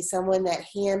Etsy someone that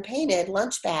hand painted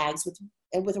lunch bags with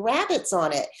rabbits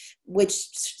on it,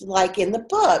 which, like in the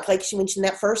book, like she mentioned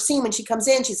that first scene when she comes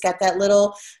in, she's got that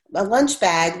little a lunch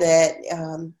bag that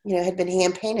had been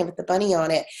hand painted with the bunny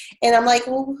on it. And I'm like,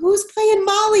 well, who's playing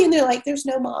Molly? And they're like, there's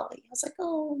no Molly. I was like,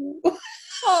 oh.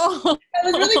 Oh. I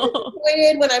was really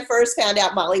disappointed when I first found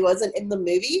out Molly wasn't in the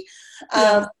movie.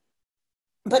 Yeah.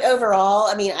 But overall,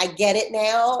 I mean, I get it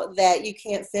now that you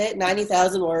can't fit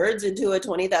 90,000 words into a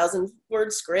 20,000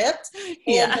 word script. And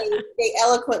Yeah. they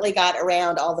eloquently got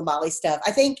around all the Molly stuff.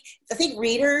 I think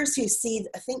readers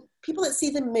people that see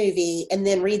the movie and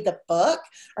then read the book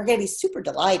are going to be super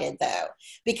delighted, though,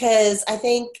 because I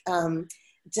think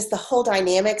just the whole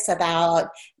dynamics about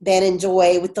Ben and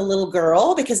Joy with the little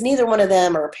girl, because neither one of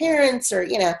them are parents or,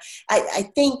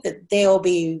 I think that they'll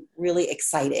be really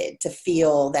excited to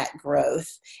feel that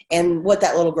growth and what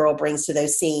that little girl brings to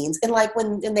those scenes. And like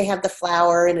when they have the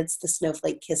flower and it's the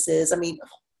snowflake kisses. I mean,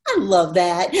 I love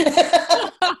that.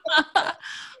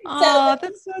 Oh,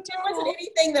 that's so there wasn't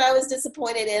anything that I was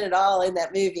disappointed in at all in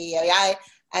that movie.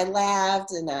 I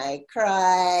laughed and I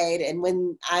cried. And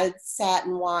when I sat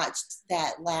and watched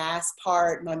that last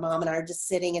part, my mom and I are just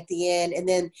sitting at the end, and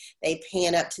then they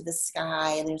pan up to the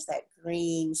sky and there's that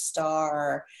green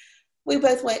star. We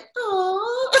both went,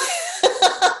 "Aww."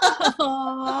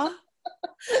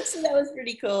 So that was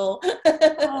pretty cool.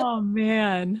 Oh,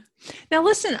 man. Now,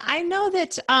 listen, I know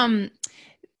that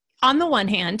on the one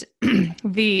hand,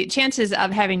 the chances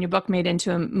of having your book made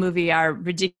into a movie are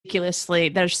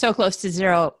they're so close to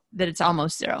zero that it's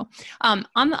almost zero. On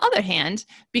the other hand,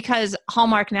 because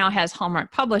Hallmark now has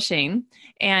Hallmark Publishing,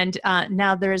 and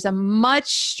now there is a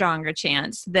much stronger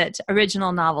chance that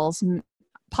original novels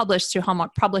published through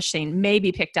Hallmark Publishing may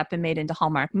be picked up and made into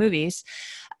Hallmark movies.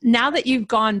 Now that you've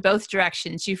gone both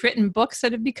directions, you've written books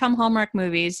that have become Hallmark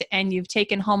movies, and you've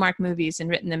taken Hallmark movies and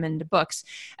written them into books.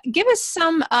 Give us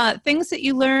some things that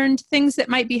you learned, things that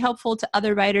might be helpful to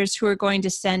other writers who are going to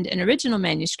send an original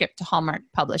manuscript to Hallmark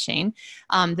Publishing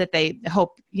that they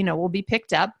hope, will be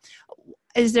picked up.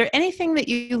 Is there anything that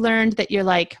you learned that you're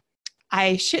like,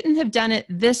 I shouldn't have done it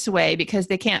this way because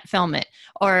they can't film it,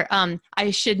 or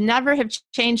I should never have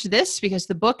changed this because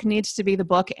the book needs to be the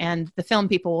book and the film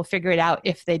people will figure it out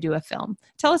if they do a film?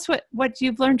 Tell us what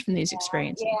you've learned from these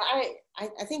experiences. Yeah,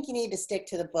 I think you need to stick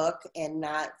to the book and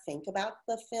not think about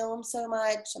the film so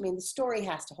much. I mean, the story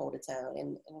has to hold its own,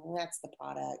 and that's the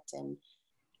product. And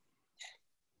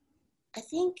I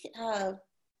think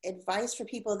advice for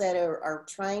people that are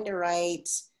trying to write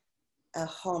a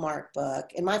Hallmark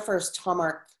book, and my first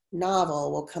Hallmark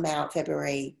novel will come out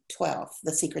February 12th,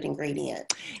 The Secret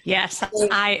Ingredient. Yes,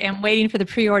 I am waiting for the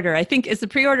pre-order. I think, is the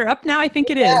pre-order up now? I think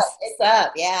it is. It's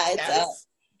up. Yeah, it's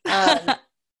up.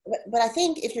 But I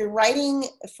think if you're writing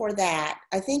for that,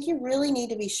 I think you really need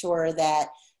to be sure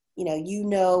that, you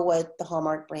know what the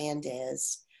Hallmark brand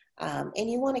is. And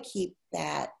you want to keep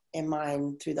that in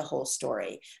mind through the whole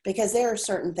story, because there are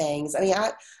certain things. I mean,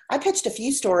 I pitched a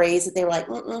few stories that they were like,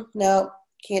 no,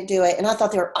 can't do it. And I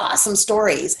thought they were awesome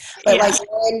stories. But like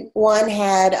one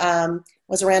had,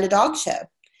 was around a dog show.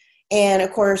 And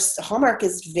of course, Hallmark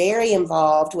is very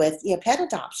involved with, pet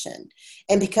adoption.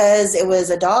 And because it was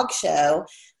a dog show,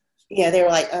 they were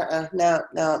like, no,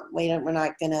 we're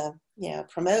not going to,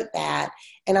 promote that.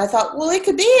 And I thought, well, it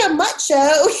could be a mutt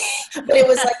show. But it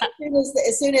was like,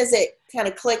 as soon as it kind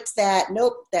of clicked that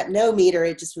no meter,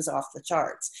 it just was off the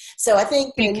charts. So I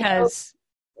think because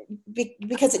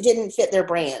it didn't fit their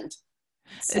brand.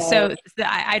 So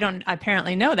I don't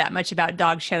apparently know that much about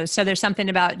dog shows. So there's something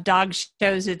about dog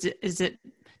shows.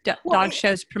 Dog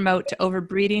shows promote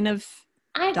overbreeding of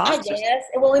dogs? I guess.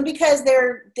 Well, and because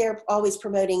they're always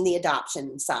promoting the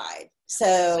adoption side.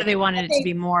 So they wanted it to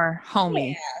be more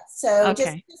homey. Yeah. So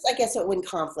just I guess it wouldn't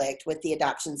conflict with the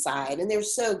adoption side. And they're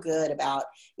so good about,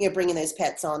 bringing those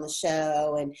pets on the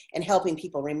show and helping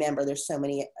people remember there's so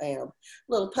many,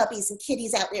 little puppies and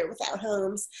kitties out there without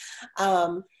homes.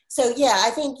 So yeah,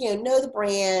 I think, know the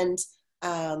brand.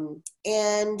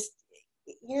 And,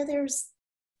 there's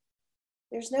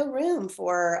no room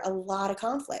for a lot of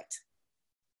conflict.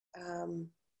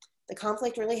 The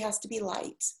conflict really has to be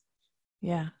light.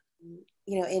 Yeah.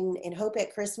 In Hope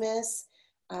at Christmas,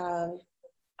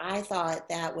 I thought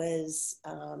that was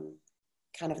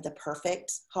kind of the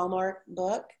perfect Hallmark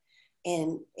book,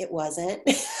 and it wasn't.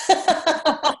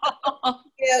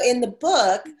 In the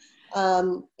book,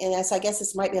 and so I guess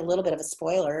this might be a little bit of a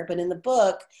spoiler, but in the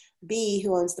book, Bea,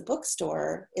 who owns the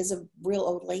bookstore, is a real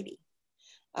old lady.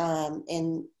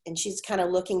 And she's kind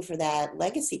of looking for that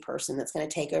legacy person that's going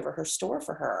to take over her store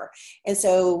for her. And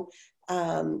so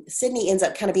Sydney ends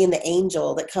up kind of being the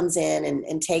angel that comes in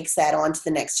and takes that on to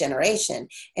the next generation.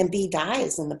 And Bea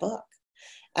dies in the book.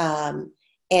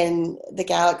 And the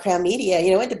gal at Crown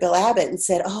Media, went to Bill Abbott and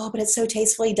said, "Oh, but it's so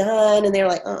tastefully done." And they were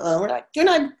like, you're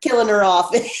not killing her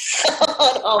off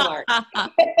on Hallmark.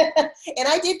 And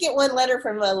I did get one letter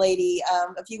from a lady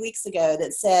a few weeks ago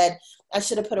that said I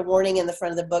should have put a warning in the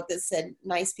front of the book that said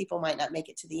nice people might not make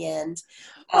it to the end.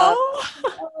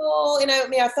 And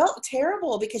I felt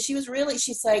terrible because she was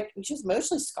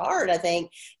emotionally scarred, I think.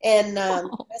 And I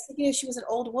said, she was an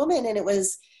old woman, and it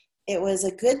was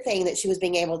a good thing that she was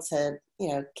being able to,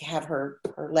 have her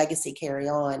legacy carry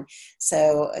on.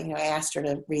 So, I asked her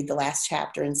to read the last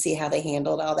chapter and see how they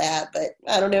handled all that, but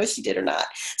I don't know if she did or not.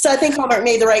 So I think Hallmark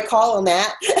made the right call on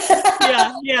that.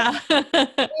 Yeah.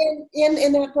 And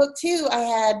in that book too, I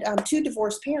had 2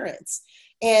 divorced parents.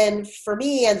 And for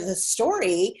me and the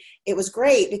story, it was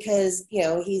great because,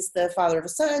 he's the father of a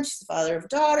son, she's the father of a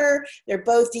daughter. They're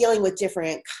both dealing with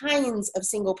different kinds of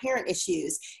single parent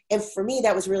issues. And for me,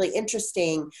 that was really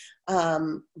interesting.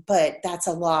 But that's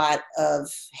a lot of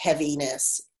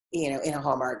heaviness, in a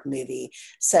Hallmark movie.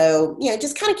 So,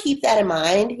 just kind of keep that in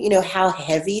mind, how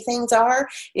heavy things are.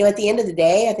 At the end of the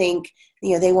day, I think,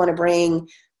 they want to bring,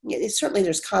 certainly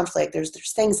there's conflict, there's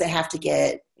things that have to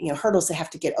get, hurdles that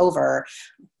have to get over,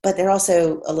 but they're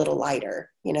also a little lighter.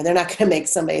 They're not going to make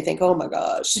somebody think, "Oh my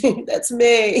gosh, that's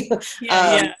me."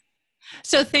 Yeah.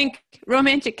 So think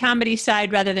romantic comedy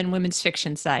side rather than women's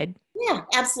fiction side. Yeah,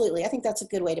 absolutely. I think that's a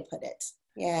good way to put it.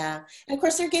 Yeah. And of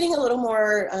course, they're getting a little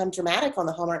more dramatic on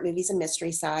the Hallmark movies and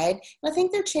mystery side. And I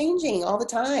think they're changing all the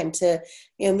time to,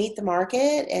 meet the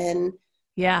market. And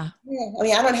yeah,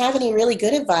 I don't have any really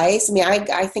good advice.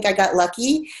 I think I got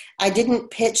lucky. I didn't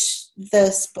pitch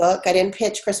this book. I didn't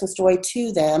pitch Christmas Joy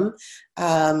to them.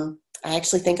 I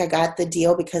actually think I got the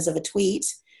deal because of a tweet.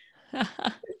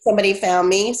 Somebody found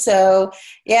me. So,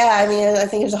 yeah, I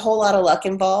think there's a whole lot of luck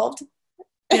involved.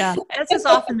 Yeah, this is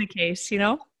often the case,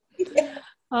 Yeah.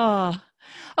 Oh,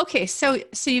 okay. So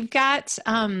you've got,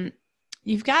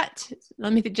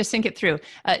 let me just think it through.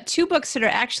 2 books that are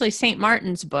actually St.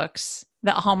 Martin's books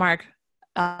that Hallmark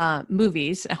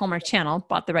movies, a Hallmark Channel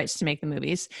bought the rights to make the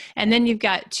movies. And then you've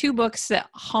got 2 books that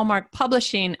Hallmark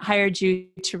Publishing hired you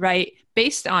to write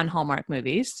based on Hallmark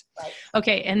movies. Right.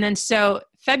 Okay. And then so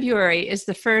February is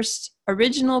the first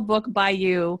original book by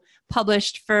you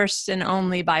published first and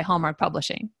only by Hallmark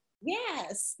Publishing.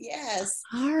 Yes.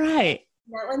 All right.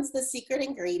 That one's The Secret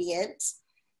Ingredient.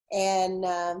 And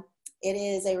it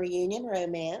is a reunion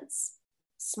romance.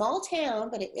 Small town,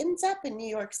 but it ends up in New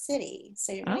York City.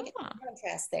 So you're going to get a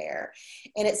contrast there.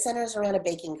 And it centers around a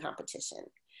baking competition.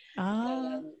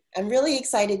 I'm really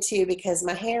excited too because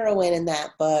my heroine in that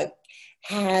book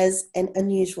has an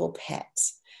unusual pet.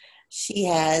 She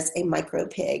has a micro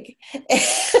pig.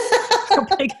 Oh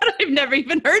my God, I've never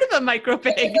even heard of a micro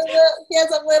pig. She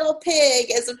has a little pig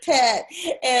as a pet.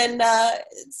 And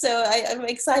so I'm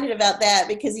excited about that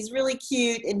because he's really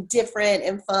cute and different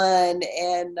and fun.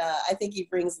 And I think he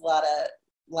brings a lot of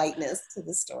lightness to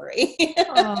the story.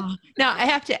 Now, I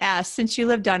have to ask, since you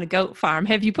lived on a goat farm,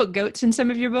 have you put goats in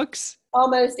some of your books?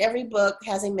 Almost every book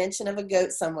has a mention of a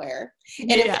goat somewhere.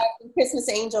 And in fact, in Christmas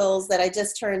Angels that I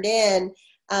just turned in,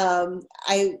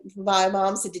 my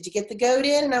mom said, "Did you get the goat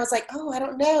in?" And I was like, "Oh, I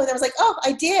don't know." And I was like, "Oh,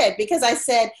 I did," because I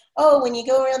said, "Oh, when you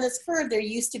go around this curve, there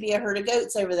used to be a herd of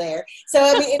goats over there." So,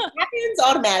 it happens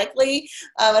automatically.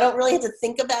 I don't really have to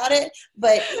think about it,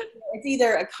 but it's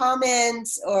either a comment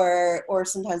or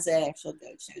sometimes an actual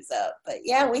goat shows up. But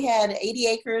yeah, we had 80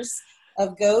 acres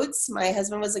of goats. My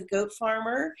husband was a goat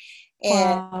farmer,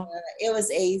 and it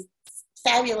was a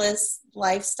fabulous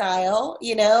lifestyle.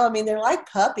 They're like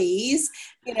puppies.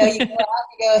 You go out and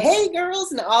go, "Hey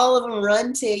girls," and all of them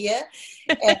run to you.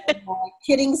 And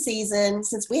kidding season,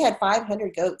 since we had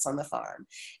 500 goats on the farm,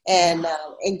 and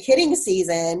in kidding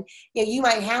season, you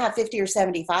might have 50 or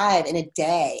 75 in a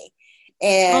day.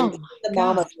 And the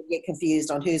mamas would get confused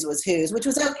on whose was whose, which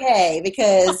was okay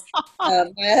because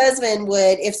my husband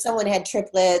would, if someone had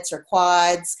triplets or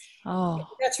quads,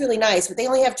 that's really nice, but they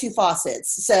only have 2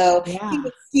 faucets. So he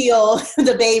would steal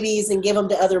the babies and give them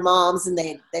to other moms, and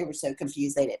they were so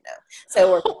confused they didn't know.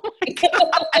 So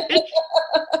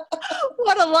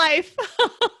what a life.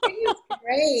 It was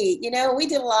great. We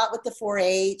did a lot with the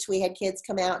 4-H. We had kids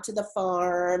come out to the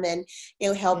farm and,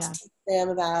 helped teach them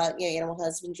about, animal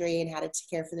husbandry and how to take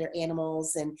care for their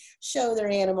animals and show their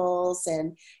animals.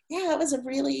 And yeah, it was a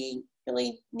really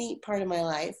really neat part of my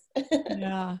life.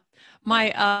 Yeah.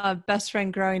 My best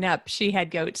friend growing up, she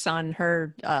had goats on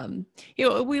her.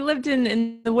 We lived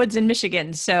in the woods in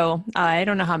Michigan, so I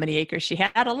don't know how many acres she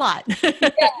had, a lot.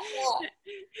 Yeah.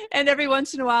 And every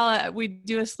once in a while, we'd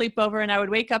do a sleepover, and I would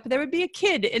wake up, and there would be a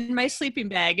kid in my sleeping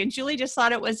bag. And Julie just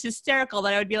thought it was hysterical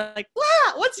that I would be like,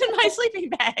 "Wow, what's in my sleeping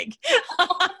bag?"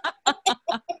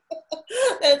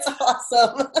 That's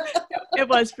awesome. It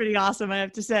was pretty awesome, I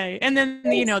have to say. And then,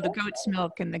 the goat's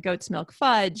milk and the goat's milk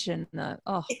fudge and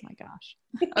oh my gosh,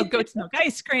 goat's milk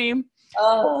ice cream.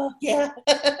 Oh, yeah.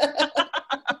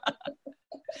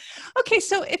 Okay,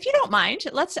 so if you don't mind,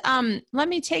 let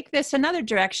me take this another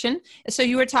direction. So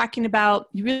you were talking about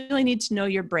you really need to know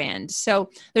your brand. So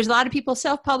there's a lot of people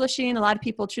self-publishing, a lot of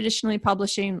people traditionally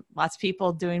publishing, lots of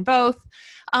people doing both.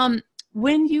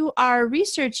 When you are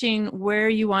researching where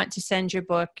you want to send your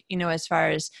book, as far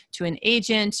as to an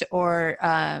agent or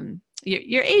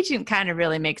your agent kind of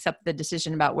really makes up the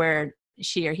decision about where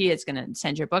she or he is going to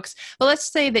send your books. But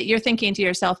let's say that you're thinking to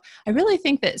yourself, I really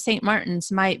think that St.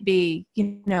 Martin's might be,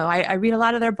 I read a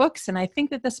lot of their books and I think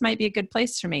that this might be a good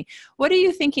place for me. What are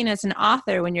you thinking as an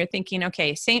author when you're thinking,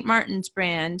 okay, St. Martin's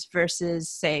brand versus,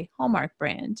 say, Hallmark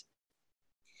brand?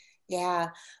 Yeah.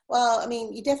 Well, I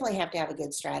mean, you definitely have to have a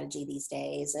good strategy these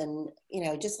days. And,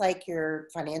 just like your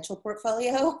financial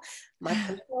portfolio, my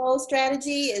personal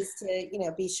strategy is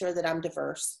to, be sure that I'm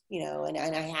diverse, and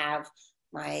I have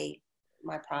my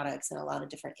products in a lot of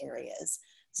different areas.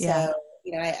 Yeah. So,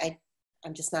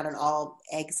 I'm just not an all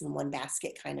eggs in one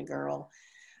basket kind of girl.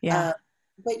 Yeah.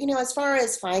 But, as far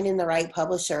as finding the right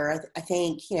publisher, I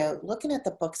think, looking at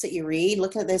the books that you read,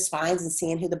 looking at those finds and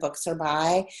seeing who the books are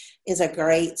by is a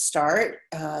great start.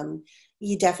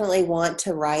 You definitely want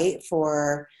to write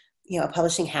for, a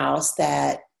publishing house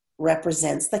that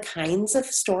represents the kinds of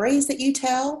stories that you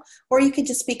tell, or you could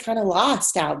just be kind of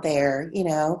lost out there,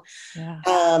 Yeah.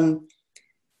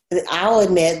 I'll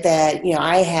admit that,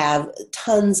 I have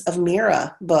tons of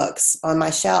Mira books on my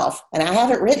shelf, and I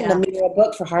haven't written a Mira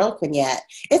book for Harlequin yet.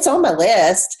 It's on my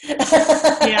list.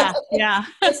 Yeah. Yeah.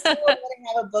 I still want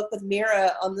to have a book with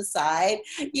Mira on the side,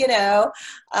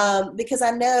 because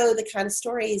I know the kind of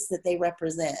stories that they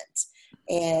represent.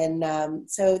 And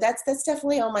so that's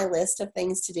definitely on my list of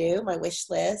things to do, my wish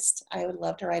list. I would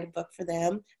love to write a book for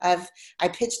them. I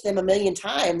pitched them a million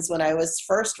times when I was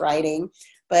first writing,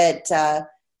 but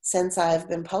since I've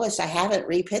been published, I haven't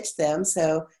repitched them.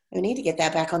 So we need to get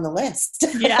that back on the list.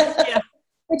 Yeah.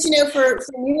 But, for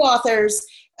new authors,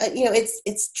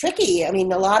 it's tricky. I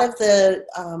mean, a lot of the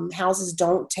houses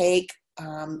don't take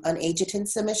unagent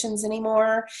submissions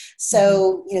anymore.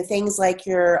 So, things like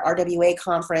your RWA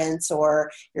conference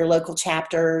or your local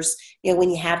chapters,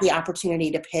 when you have the opportunity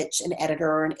to pitch an editor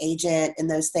or an agent and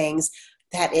those things,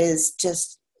 that is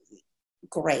just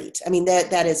great. I mean,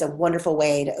 that is a wonderful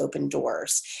way to open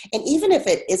doors. And even if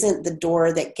it isn't the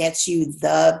door that gets you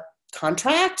the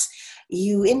contract,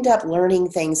 you end up learning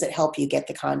things that help you get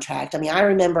the contract. I mean, I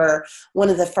remember one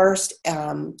of the first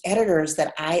editors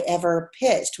that I ever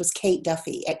pitched was Kate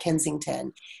Duffy at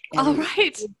Kensington. And all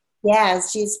right. yeah,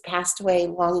 she's passed away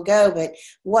long ago, but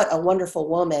what a wonderful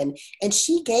woman. And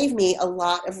she gave me a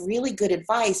lot of really good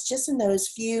advice just in those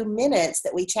few minutes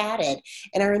that we chatted.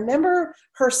 And I remember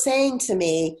her saying to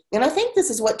me, and I think this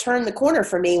is what turned the corner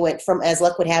for me, went from As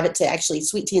Luck Would Have It to actually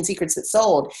Sweet Tea and Secrets That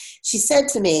Sold. She said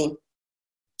to me,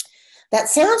 that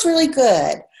sounds really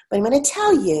good, but I'm going to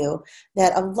tell you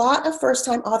that a lot of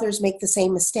first-time authors make the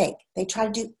same mistake. They try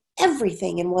to do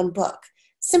everything in one book.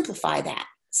 Simplify that.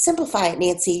 Simplify it,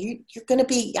 Nancy. You're going to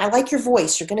be, I like your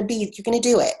voice. You're going to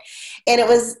do it. And it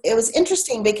was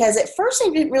interesting because at first I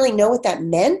didn't really know what that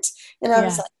meant. And I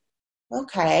was like,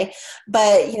 okay.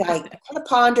 But, I kind of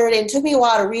pondered, and it took me a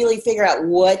while to really figure out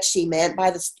what she meant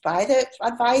by the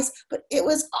advice, but it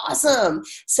was awesome.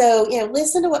 So,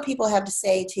 listen to what people have to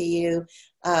say to you.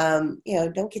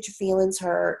 Don't get your feelings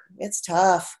hurt. It's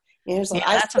tough. That's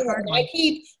a hard one.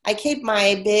 I keep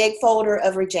my big folder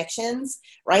of rejections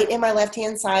right in my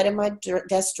left-hand side of my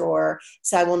desk drawer,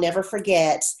 so I will never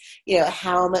forget,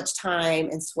 how much time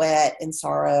and sweat and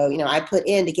sorrow, I put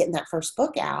into getting that first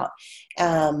book out,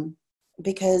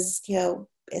 because,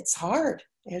 it's hard.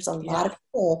 There's a lot of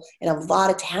people and a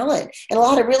lot of talent and a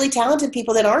lot of really talented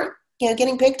people that aren't,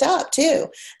 getting picked up too.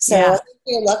 So I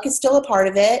think, luck is still a part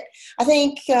of it. I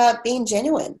think being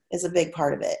genuine is a big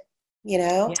part of it.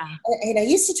 And I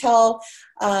used to tell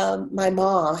my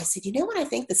mom, I said, what I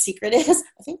think the secret is?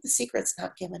 I think the secret's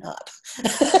not giving up.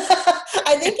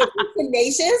 I think if you're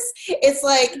tenacious, it's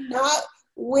like not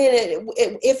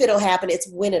if it'll happen, it's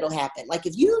when it'll happen. Like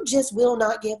if you just will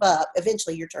not give up,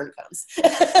 eventually your turn comes.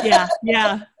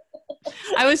 Yeah.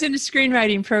 I was in a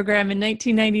screenwriting program in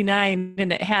 1999,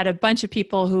 and it had a bunch of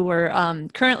people who were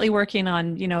currently working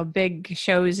on, big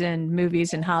shows and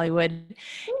movies in Hollywood.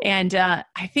 And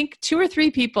I think 2 or 3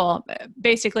 people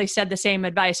basically said the same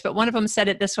advice, but one of them said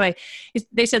it this way.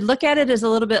 They said, look at it as a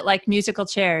little bit like musical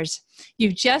chairs.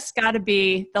 You've just got to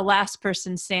be the last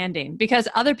person standing, because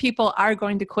other people are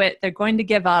going to quit. They're going to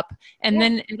give up, and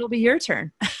then it'll be your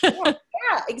turn.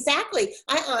 Yeah, exactly.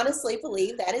 I honestly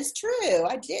believe that is true.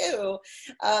 I do.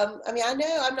 I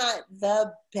know I'm not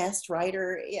the best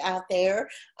writer out there,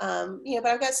 but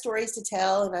I've got stories to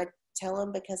tell, and I tell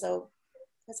them because I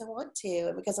want to,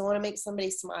 and because I want to make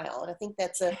somebody smile. And I think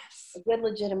that's a good,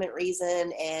 legitimate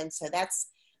reason. And so that's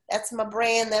my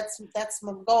brand. That's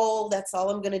my goal. That's all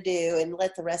I'm going to do, and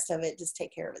let the rest of it just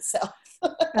take care of itself.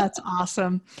 That's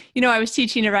awesome. I was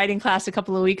teaching a writing class a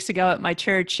couple of weeks ago at my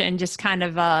church, and just kind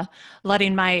of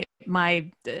letting my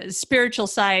spiritual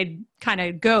side kind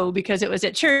of go, because it was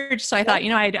at church. So I thought,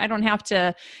 I don't have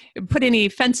to put any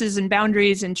fences and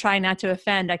boundaries and try not to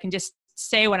offend. I can just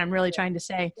say what I'm really trying to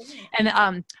say.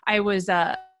 And I was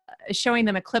showing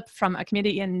them a clip from a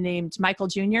comedian named Michael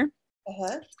Jr.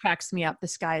 Cracks me up.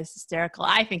 This guy is hysterical.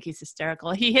 I think he's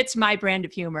hysterical. He hits my brand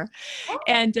of humor.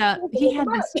 And he had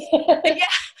this. Yeah.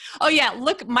 Oh, yeah.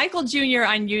 Look, Michael Jr.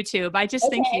 on YouTube. I just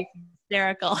think he's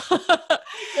hysterical.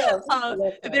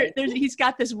 He's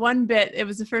got this one bit. It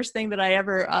was the first thing that I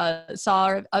ever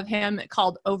saw of him,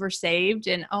 called Oversaved.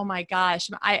 And oh my gosh,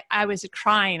 I was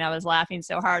crying. I was laughing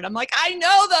so hard. I'm like, I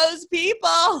know those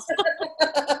people.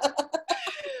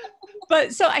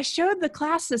 But so I showed the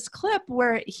class this clip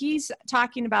where he's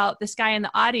talking about this guy in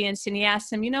the audience, and he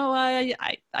asked him, I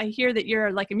hear that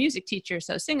you're like a music teacher,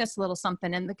 so sing us a little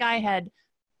something. And the guy had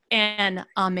an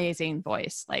amazing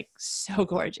voice, like so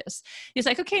gorgeous. He's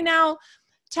like, okay, now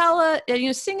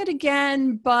sing it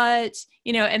again, but,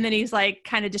 and then he's like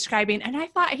kind of describing, and I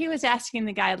thought he was asking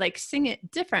the guy, like, sing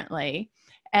it differently,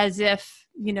 as if,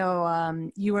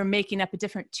 you were making up a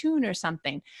different tune or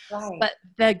something. Right. But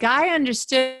the guy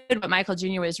understood what Michael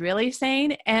Jr. was really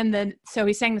saying. And then, so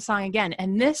he sang the song again.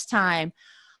 And this time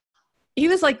he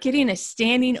was like getting a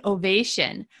standing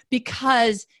ovation,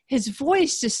 because his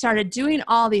voice just started doing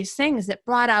all these things that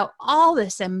brought out all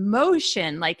this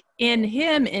emotion, like in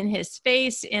him, in his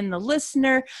face, in the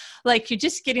listener. Like you're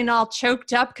just getting all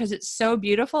choked up because it's so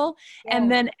beautiful. Yeah.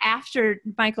 And then after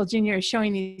Michael Jr. is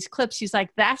showing these clips, he's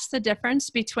like, that's the difference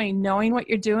between knowing what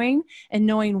you're doing and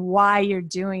knowing why you're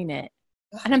doing it.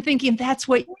 And I'm thinking, that's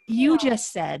what you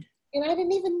just said. And I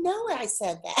didn't even know I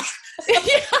said that.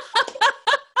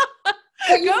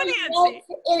 Go, Nancy.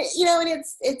 And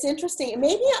it's interesting.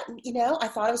 Maybe I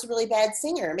thought I was a really bad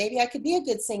singer. Maybe I could be a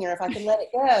good singer if I could let it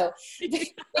go.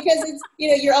 Because it's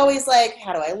you're always like,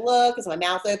 how do I look? Is my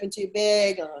mouth open too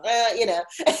big? Yes.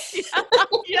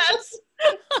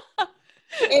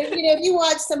 And if you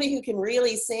watch somebody who can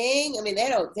really sing, I mean,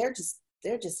 they're just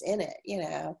in it.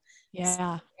 Yeah.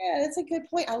 So, yeah, that's a good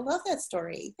point. I love that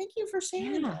story. Thank you for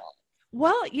sharing that.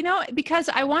 Well, because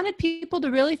I wanted people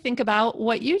to really think about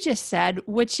what you just said,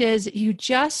 which is you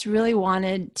just really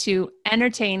wanted to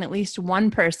entertain at least one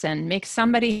person, make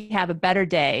somebody have a better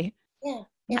day. Yeah.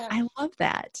 I love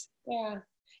that. Yeah.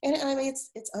 And I mean,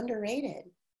 it's underrated.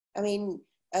 I mean,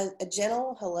 a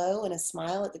gentle hello and a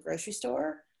smile at the grocery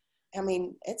store, I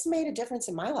mean, it's made a difference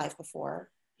in my life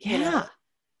before. Yeah.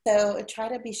 So I try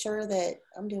to be sure that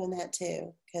I'm doing that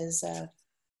too, because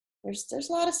there's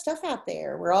a lot of stuff out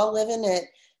there. We're all living at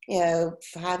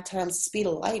 5 times the speed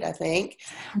of light, I think.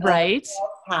 Right. We're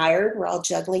all tired. We're all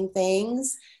juggling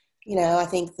things. I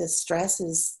think the stress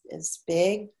is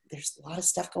big. There's a lot of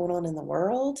stuff going on in the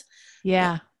world.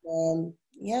 Yeah. And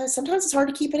sometimes it's hard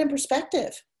to keep it in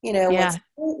perspective. What's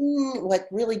important, what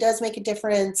really does make a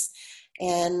difference.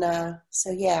 And a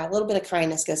little bit of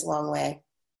kindness goes a long way.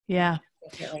 Yeah.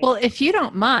 Well, if you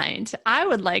don't mind, I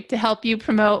would like to help you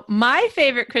promote my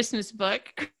favorite Christmas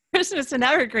book, Christmas and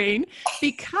Evergreen,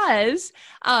 because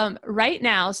right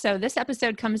now, so this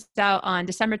episode comes out on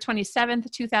December 27th,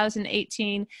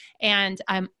 2018, and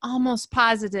I'm almost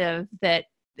positive that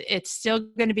it's still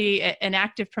going to be an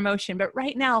active promotion. But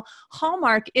right now,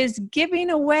 Hallmark is giving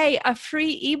away a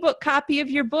free ebook copy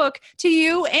of your book to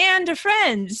you and a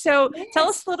friend. So Tell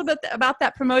us a little bit about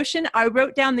that promotion. I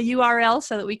wrote down the URL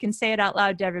so that we can say it out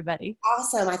loud to everybody.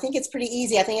 Awesome. I think it's pretty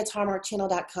easy. I think it's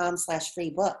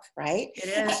hallmarkchannel.com/free-book, right? It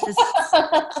is.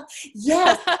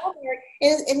 Yes.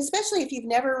 And especially if you've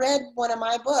never read one of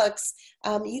my books,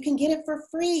 you can get it for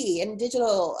free in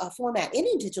digital format,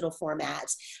 any digital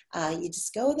format. You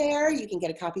just go go there, you can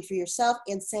get a copy for yourself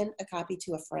and send a copy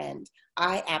to a friend.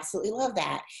 I absolutely love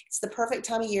that. It's the perfect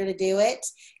time of year to do it.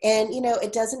 And, you know,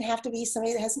 it doesn't have to be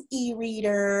somebody that has an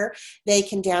e-reader. They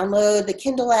can download the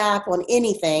Kindle app on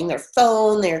anything, their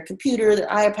phone, their computer, their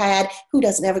iPad. Who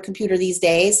doesn't have a computer these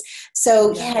days?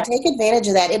 So, yeah, take advantage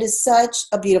of that. It is such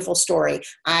a beautiful story.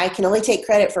 I can only take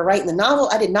credit for writing the novel.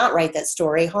 I did not write that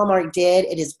story. Hallmark did.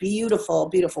 It is beautiful,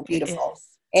 beautiful, beautiful.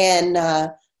 And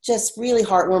just really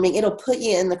heartwarming. It'll put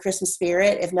you in the Christmas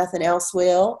spirit if nothing else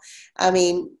will. I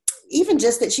mean, even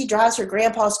just that she drives her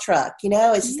grandpa's truck, you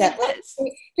know, it's just that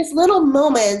just little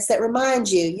moments that remind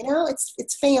you, you know,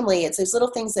 it's family. It's those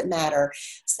little things that matter.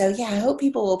 So yeah, I hope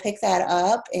people will pick that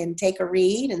up and take a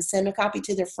read and send a copy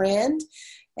to their friend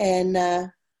and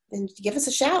give us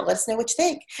a shout. Let us know what you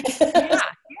think.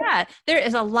 Yeah. There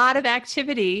is a lot of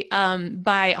activity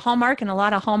by Hallmark and a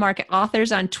lot of Hallmark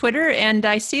authors on Twitter. And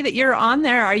I see that you're on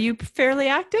there. Are you fairly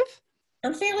active?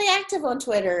 I'm fairly active on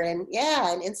Twitter and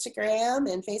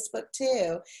Instagram and Facebook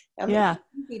too. I'm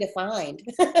easy to find.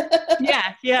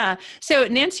 Yeah. So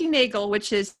Nancy Naigle,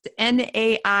 which is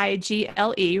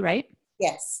Naigle, right?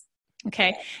 Yes.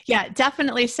 Okay. Yeah,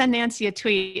 definitely send Nancy a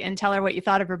tweet and tell her what you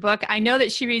thought of her book. I know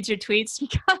that she reads your tweets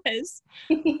because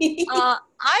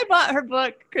I bought her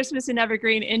book, Christmas in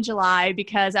Evergreen, in July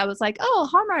because I was like, oh,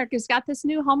 Hallmark has got this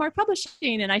new Hallmark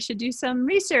publishing and I should do some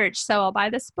research. So I'll buy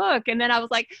this book. And then I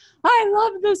was like, I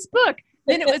love this book.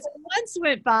 Then it was months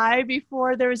went by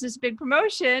before there was this big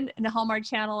promotion, and the Hallmark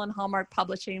Channel and Hallmark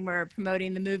Publishing were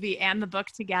promoting the movie and the book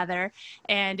together.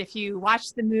 And if you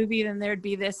watch the movie, then there'd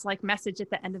be this like message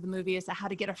at the end of the movie as to how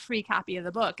to get a free copy of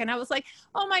the book. And I was like,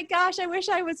 oh my gosh, I wish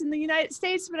I was in the United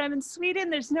States, but I'm in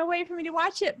Sweden. There's no way for me to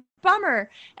watch it.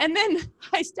 Bummer. And then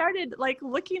I started like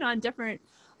looking on different,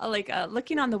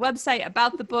 looking on the website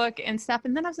about the book and stuff.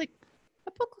 And then I was like,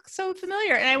 that book looks so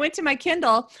familiar. And I went to my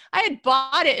Kindle. I had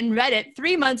bought it and read it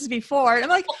 3 months before. And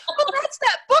I'm like, oh, that's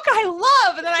that book I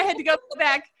love. And then I had to go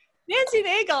back. Nancy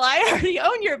Naigle, I already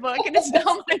own your book. And it's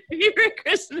now my favorite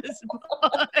Christmas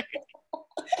book.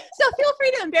 So feel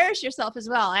free to embarrass yourself as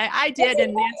well. I did.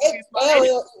 And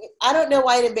I don't know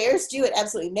why it embarrassed you. It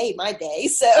absolutely made my day.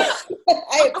 So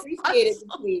I appreciate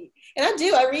it. And I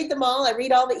do. I read them all. I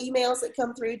read all the emails that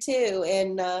come through too.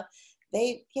 And,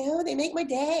 they make my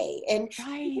day. And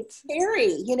it's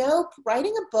scary,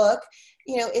 writing a book,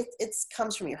 it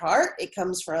comes from your heart. It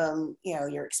comes from,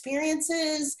 your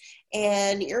experiences,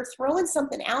 and you're throwing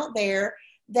something out there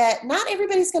that not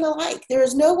everybody's going to like. There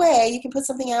is no way you can put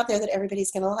something out there that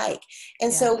everybody's going to like.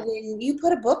 And so when you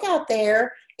put a book out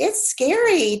there, it's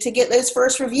scary to get those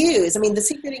first reviews. I mean, The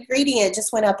Secret Ingredient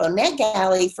just went up on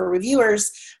NetGalley for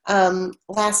reviewers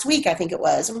last week, I think it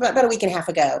was, about a week and a half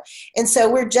ago. And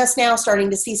so we're just now starting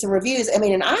to see some reviews. I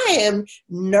mean, and I am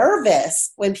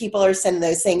nervous when people are sending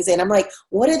those things in. I'm like,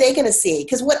 what are they going to see?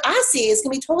 Because what I see is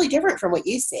going to be totally different from what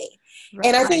you see. Right.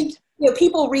 And I think,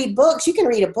 people read books. You can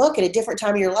read a book at a different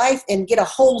time of your life and get a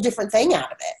whole different thing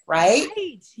out of it, right?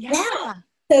 Yeah.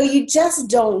 So you just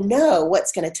don't know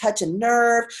what's going to touch a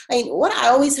nerve. I mean, what I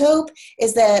always hope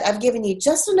is that I've given you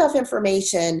just enough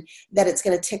information that it's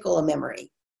going to tickle a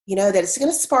memory. That it's going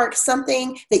to spark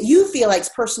something that you feel like is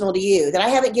personal to you, that I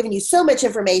haven't given you so much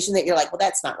information that you're like, well,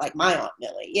 that's not like my Aunt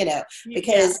Millie,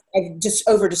 because I've just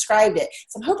over described it.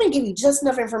 So I'm hoping to give you just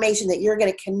enough information that you're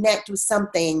going to connect with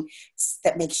something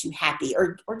that makes you happy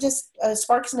or just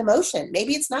sparks an emotion.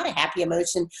 Maybe it's not a happy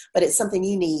emotion, but it's something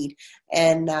you need.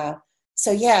 And,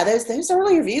 so yeah, those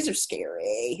early reviews are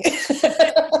scary.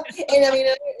 And I mean,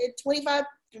 at 25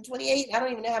 and 28, I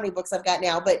don't even know how many books I've got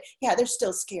now, but yeah, they're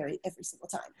still scary every single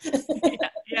time.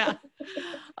 Yeah.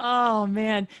 Oh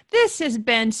man, this has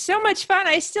been so much fun.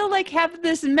 I still have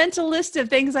this mental list of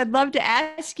things I'd love to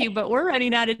ask you, but we're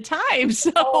running out of time.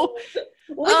 So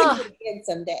we can do it again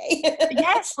someday.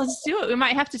 Yes, let's do it. We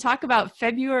might have to talk about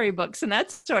February books and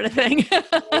that sort of thing.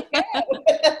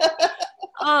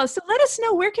 So let us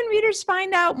know, where can readers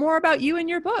find out more about you and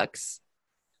your books?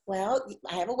 Well,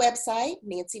 I have a website,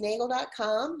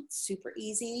 nancynaigle.com. It's super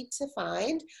easy to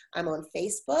find. I'm on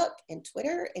Facebook and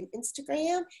Twitter and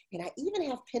Instagram, and I even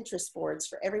have Pinterest boards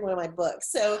for every one of my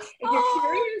books. So if you're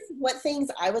curious what things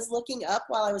I was looking up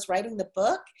while I was writing the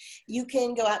book, you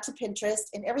can go out to Pinterest,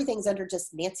 and everything's under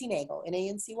just Nancy Naigle,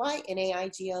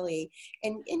 NancynAigle,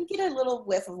 and get a little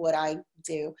whiff of what I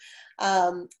do.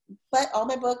 But all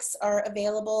my books are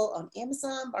available on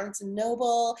Amazon, Barnes &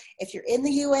 Noble. If you're in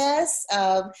the U.S.,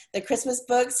 the Christmas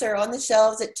books are on the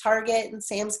shelves at Target and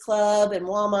Sam's Club and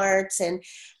Walmart, and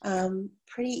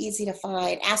pretty easy to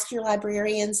find. Ask your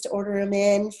librarians to order them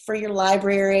in for your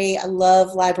library. I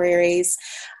love libraries.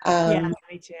 Yeah,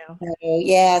 me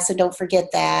too. So don't forget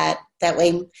that. That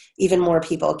way even more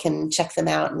people can check them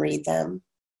out and read them.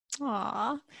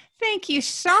 Aw, thank you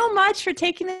so much for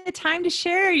taking the time to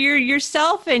share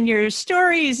yourself and your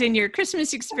stories and your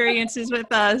Christmas experiences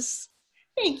with us.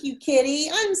 Thank you, Kitty.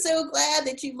 I'm so glad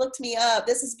that you looked me up.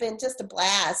 This has been just a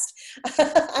blast.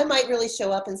 I might really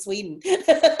show up in Sweden.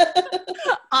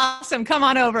 Awesome. Come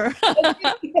on over.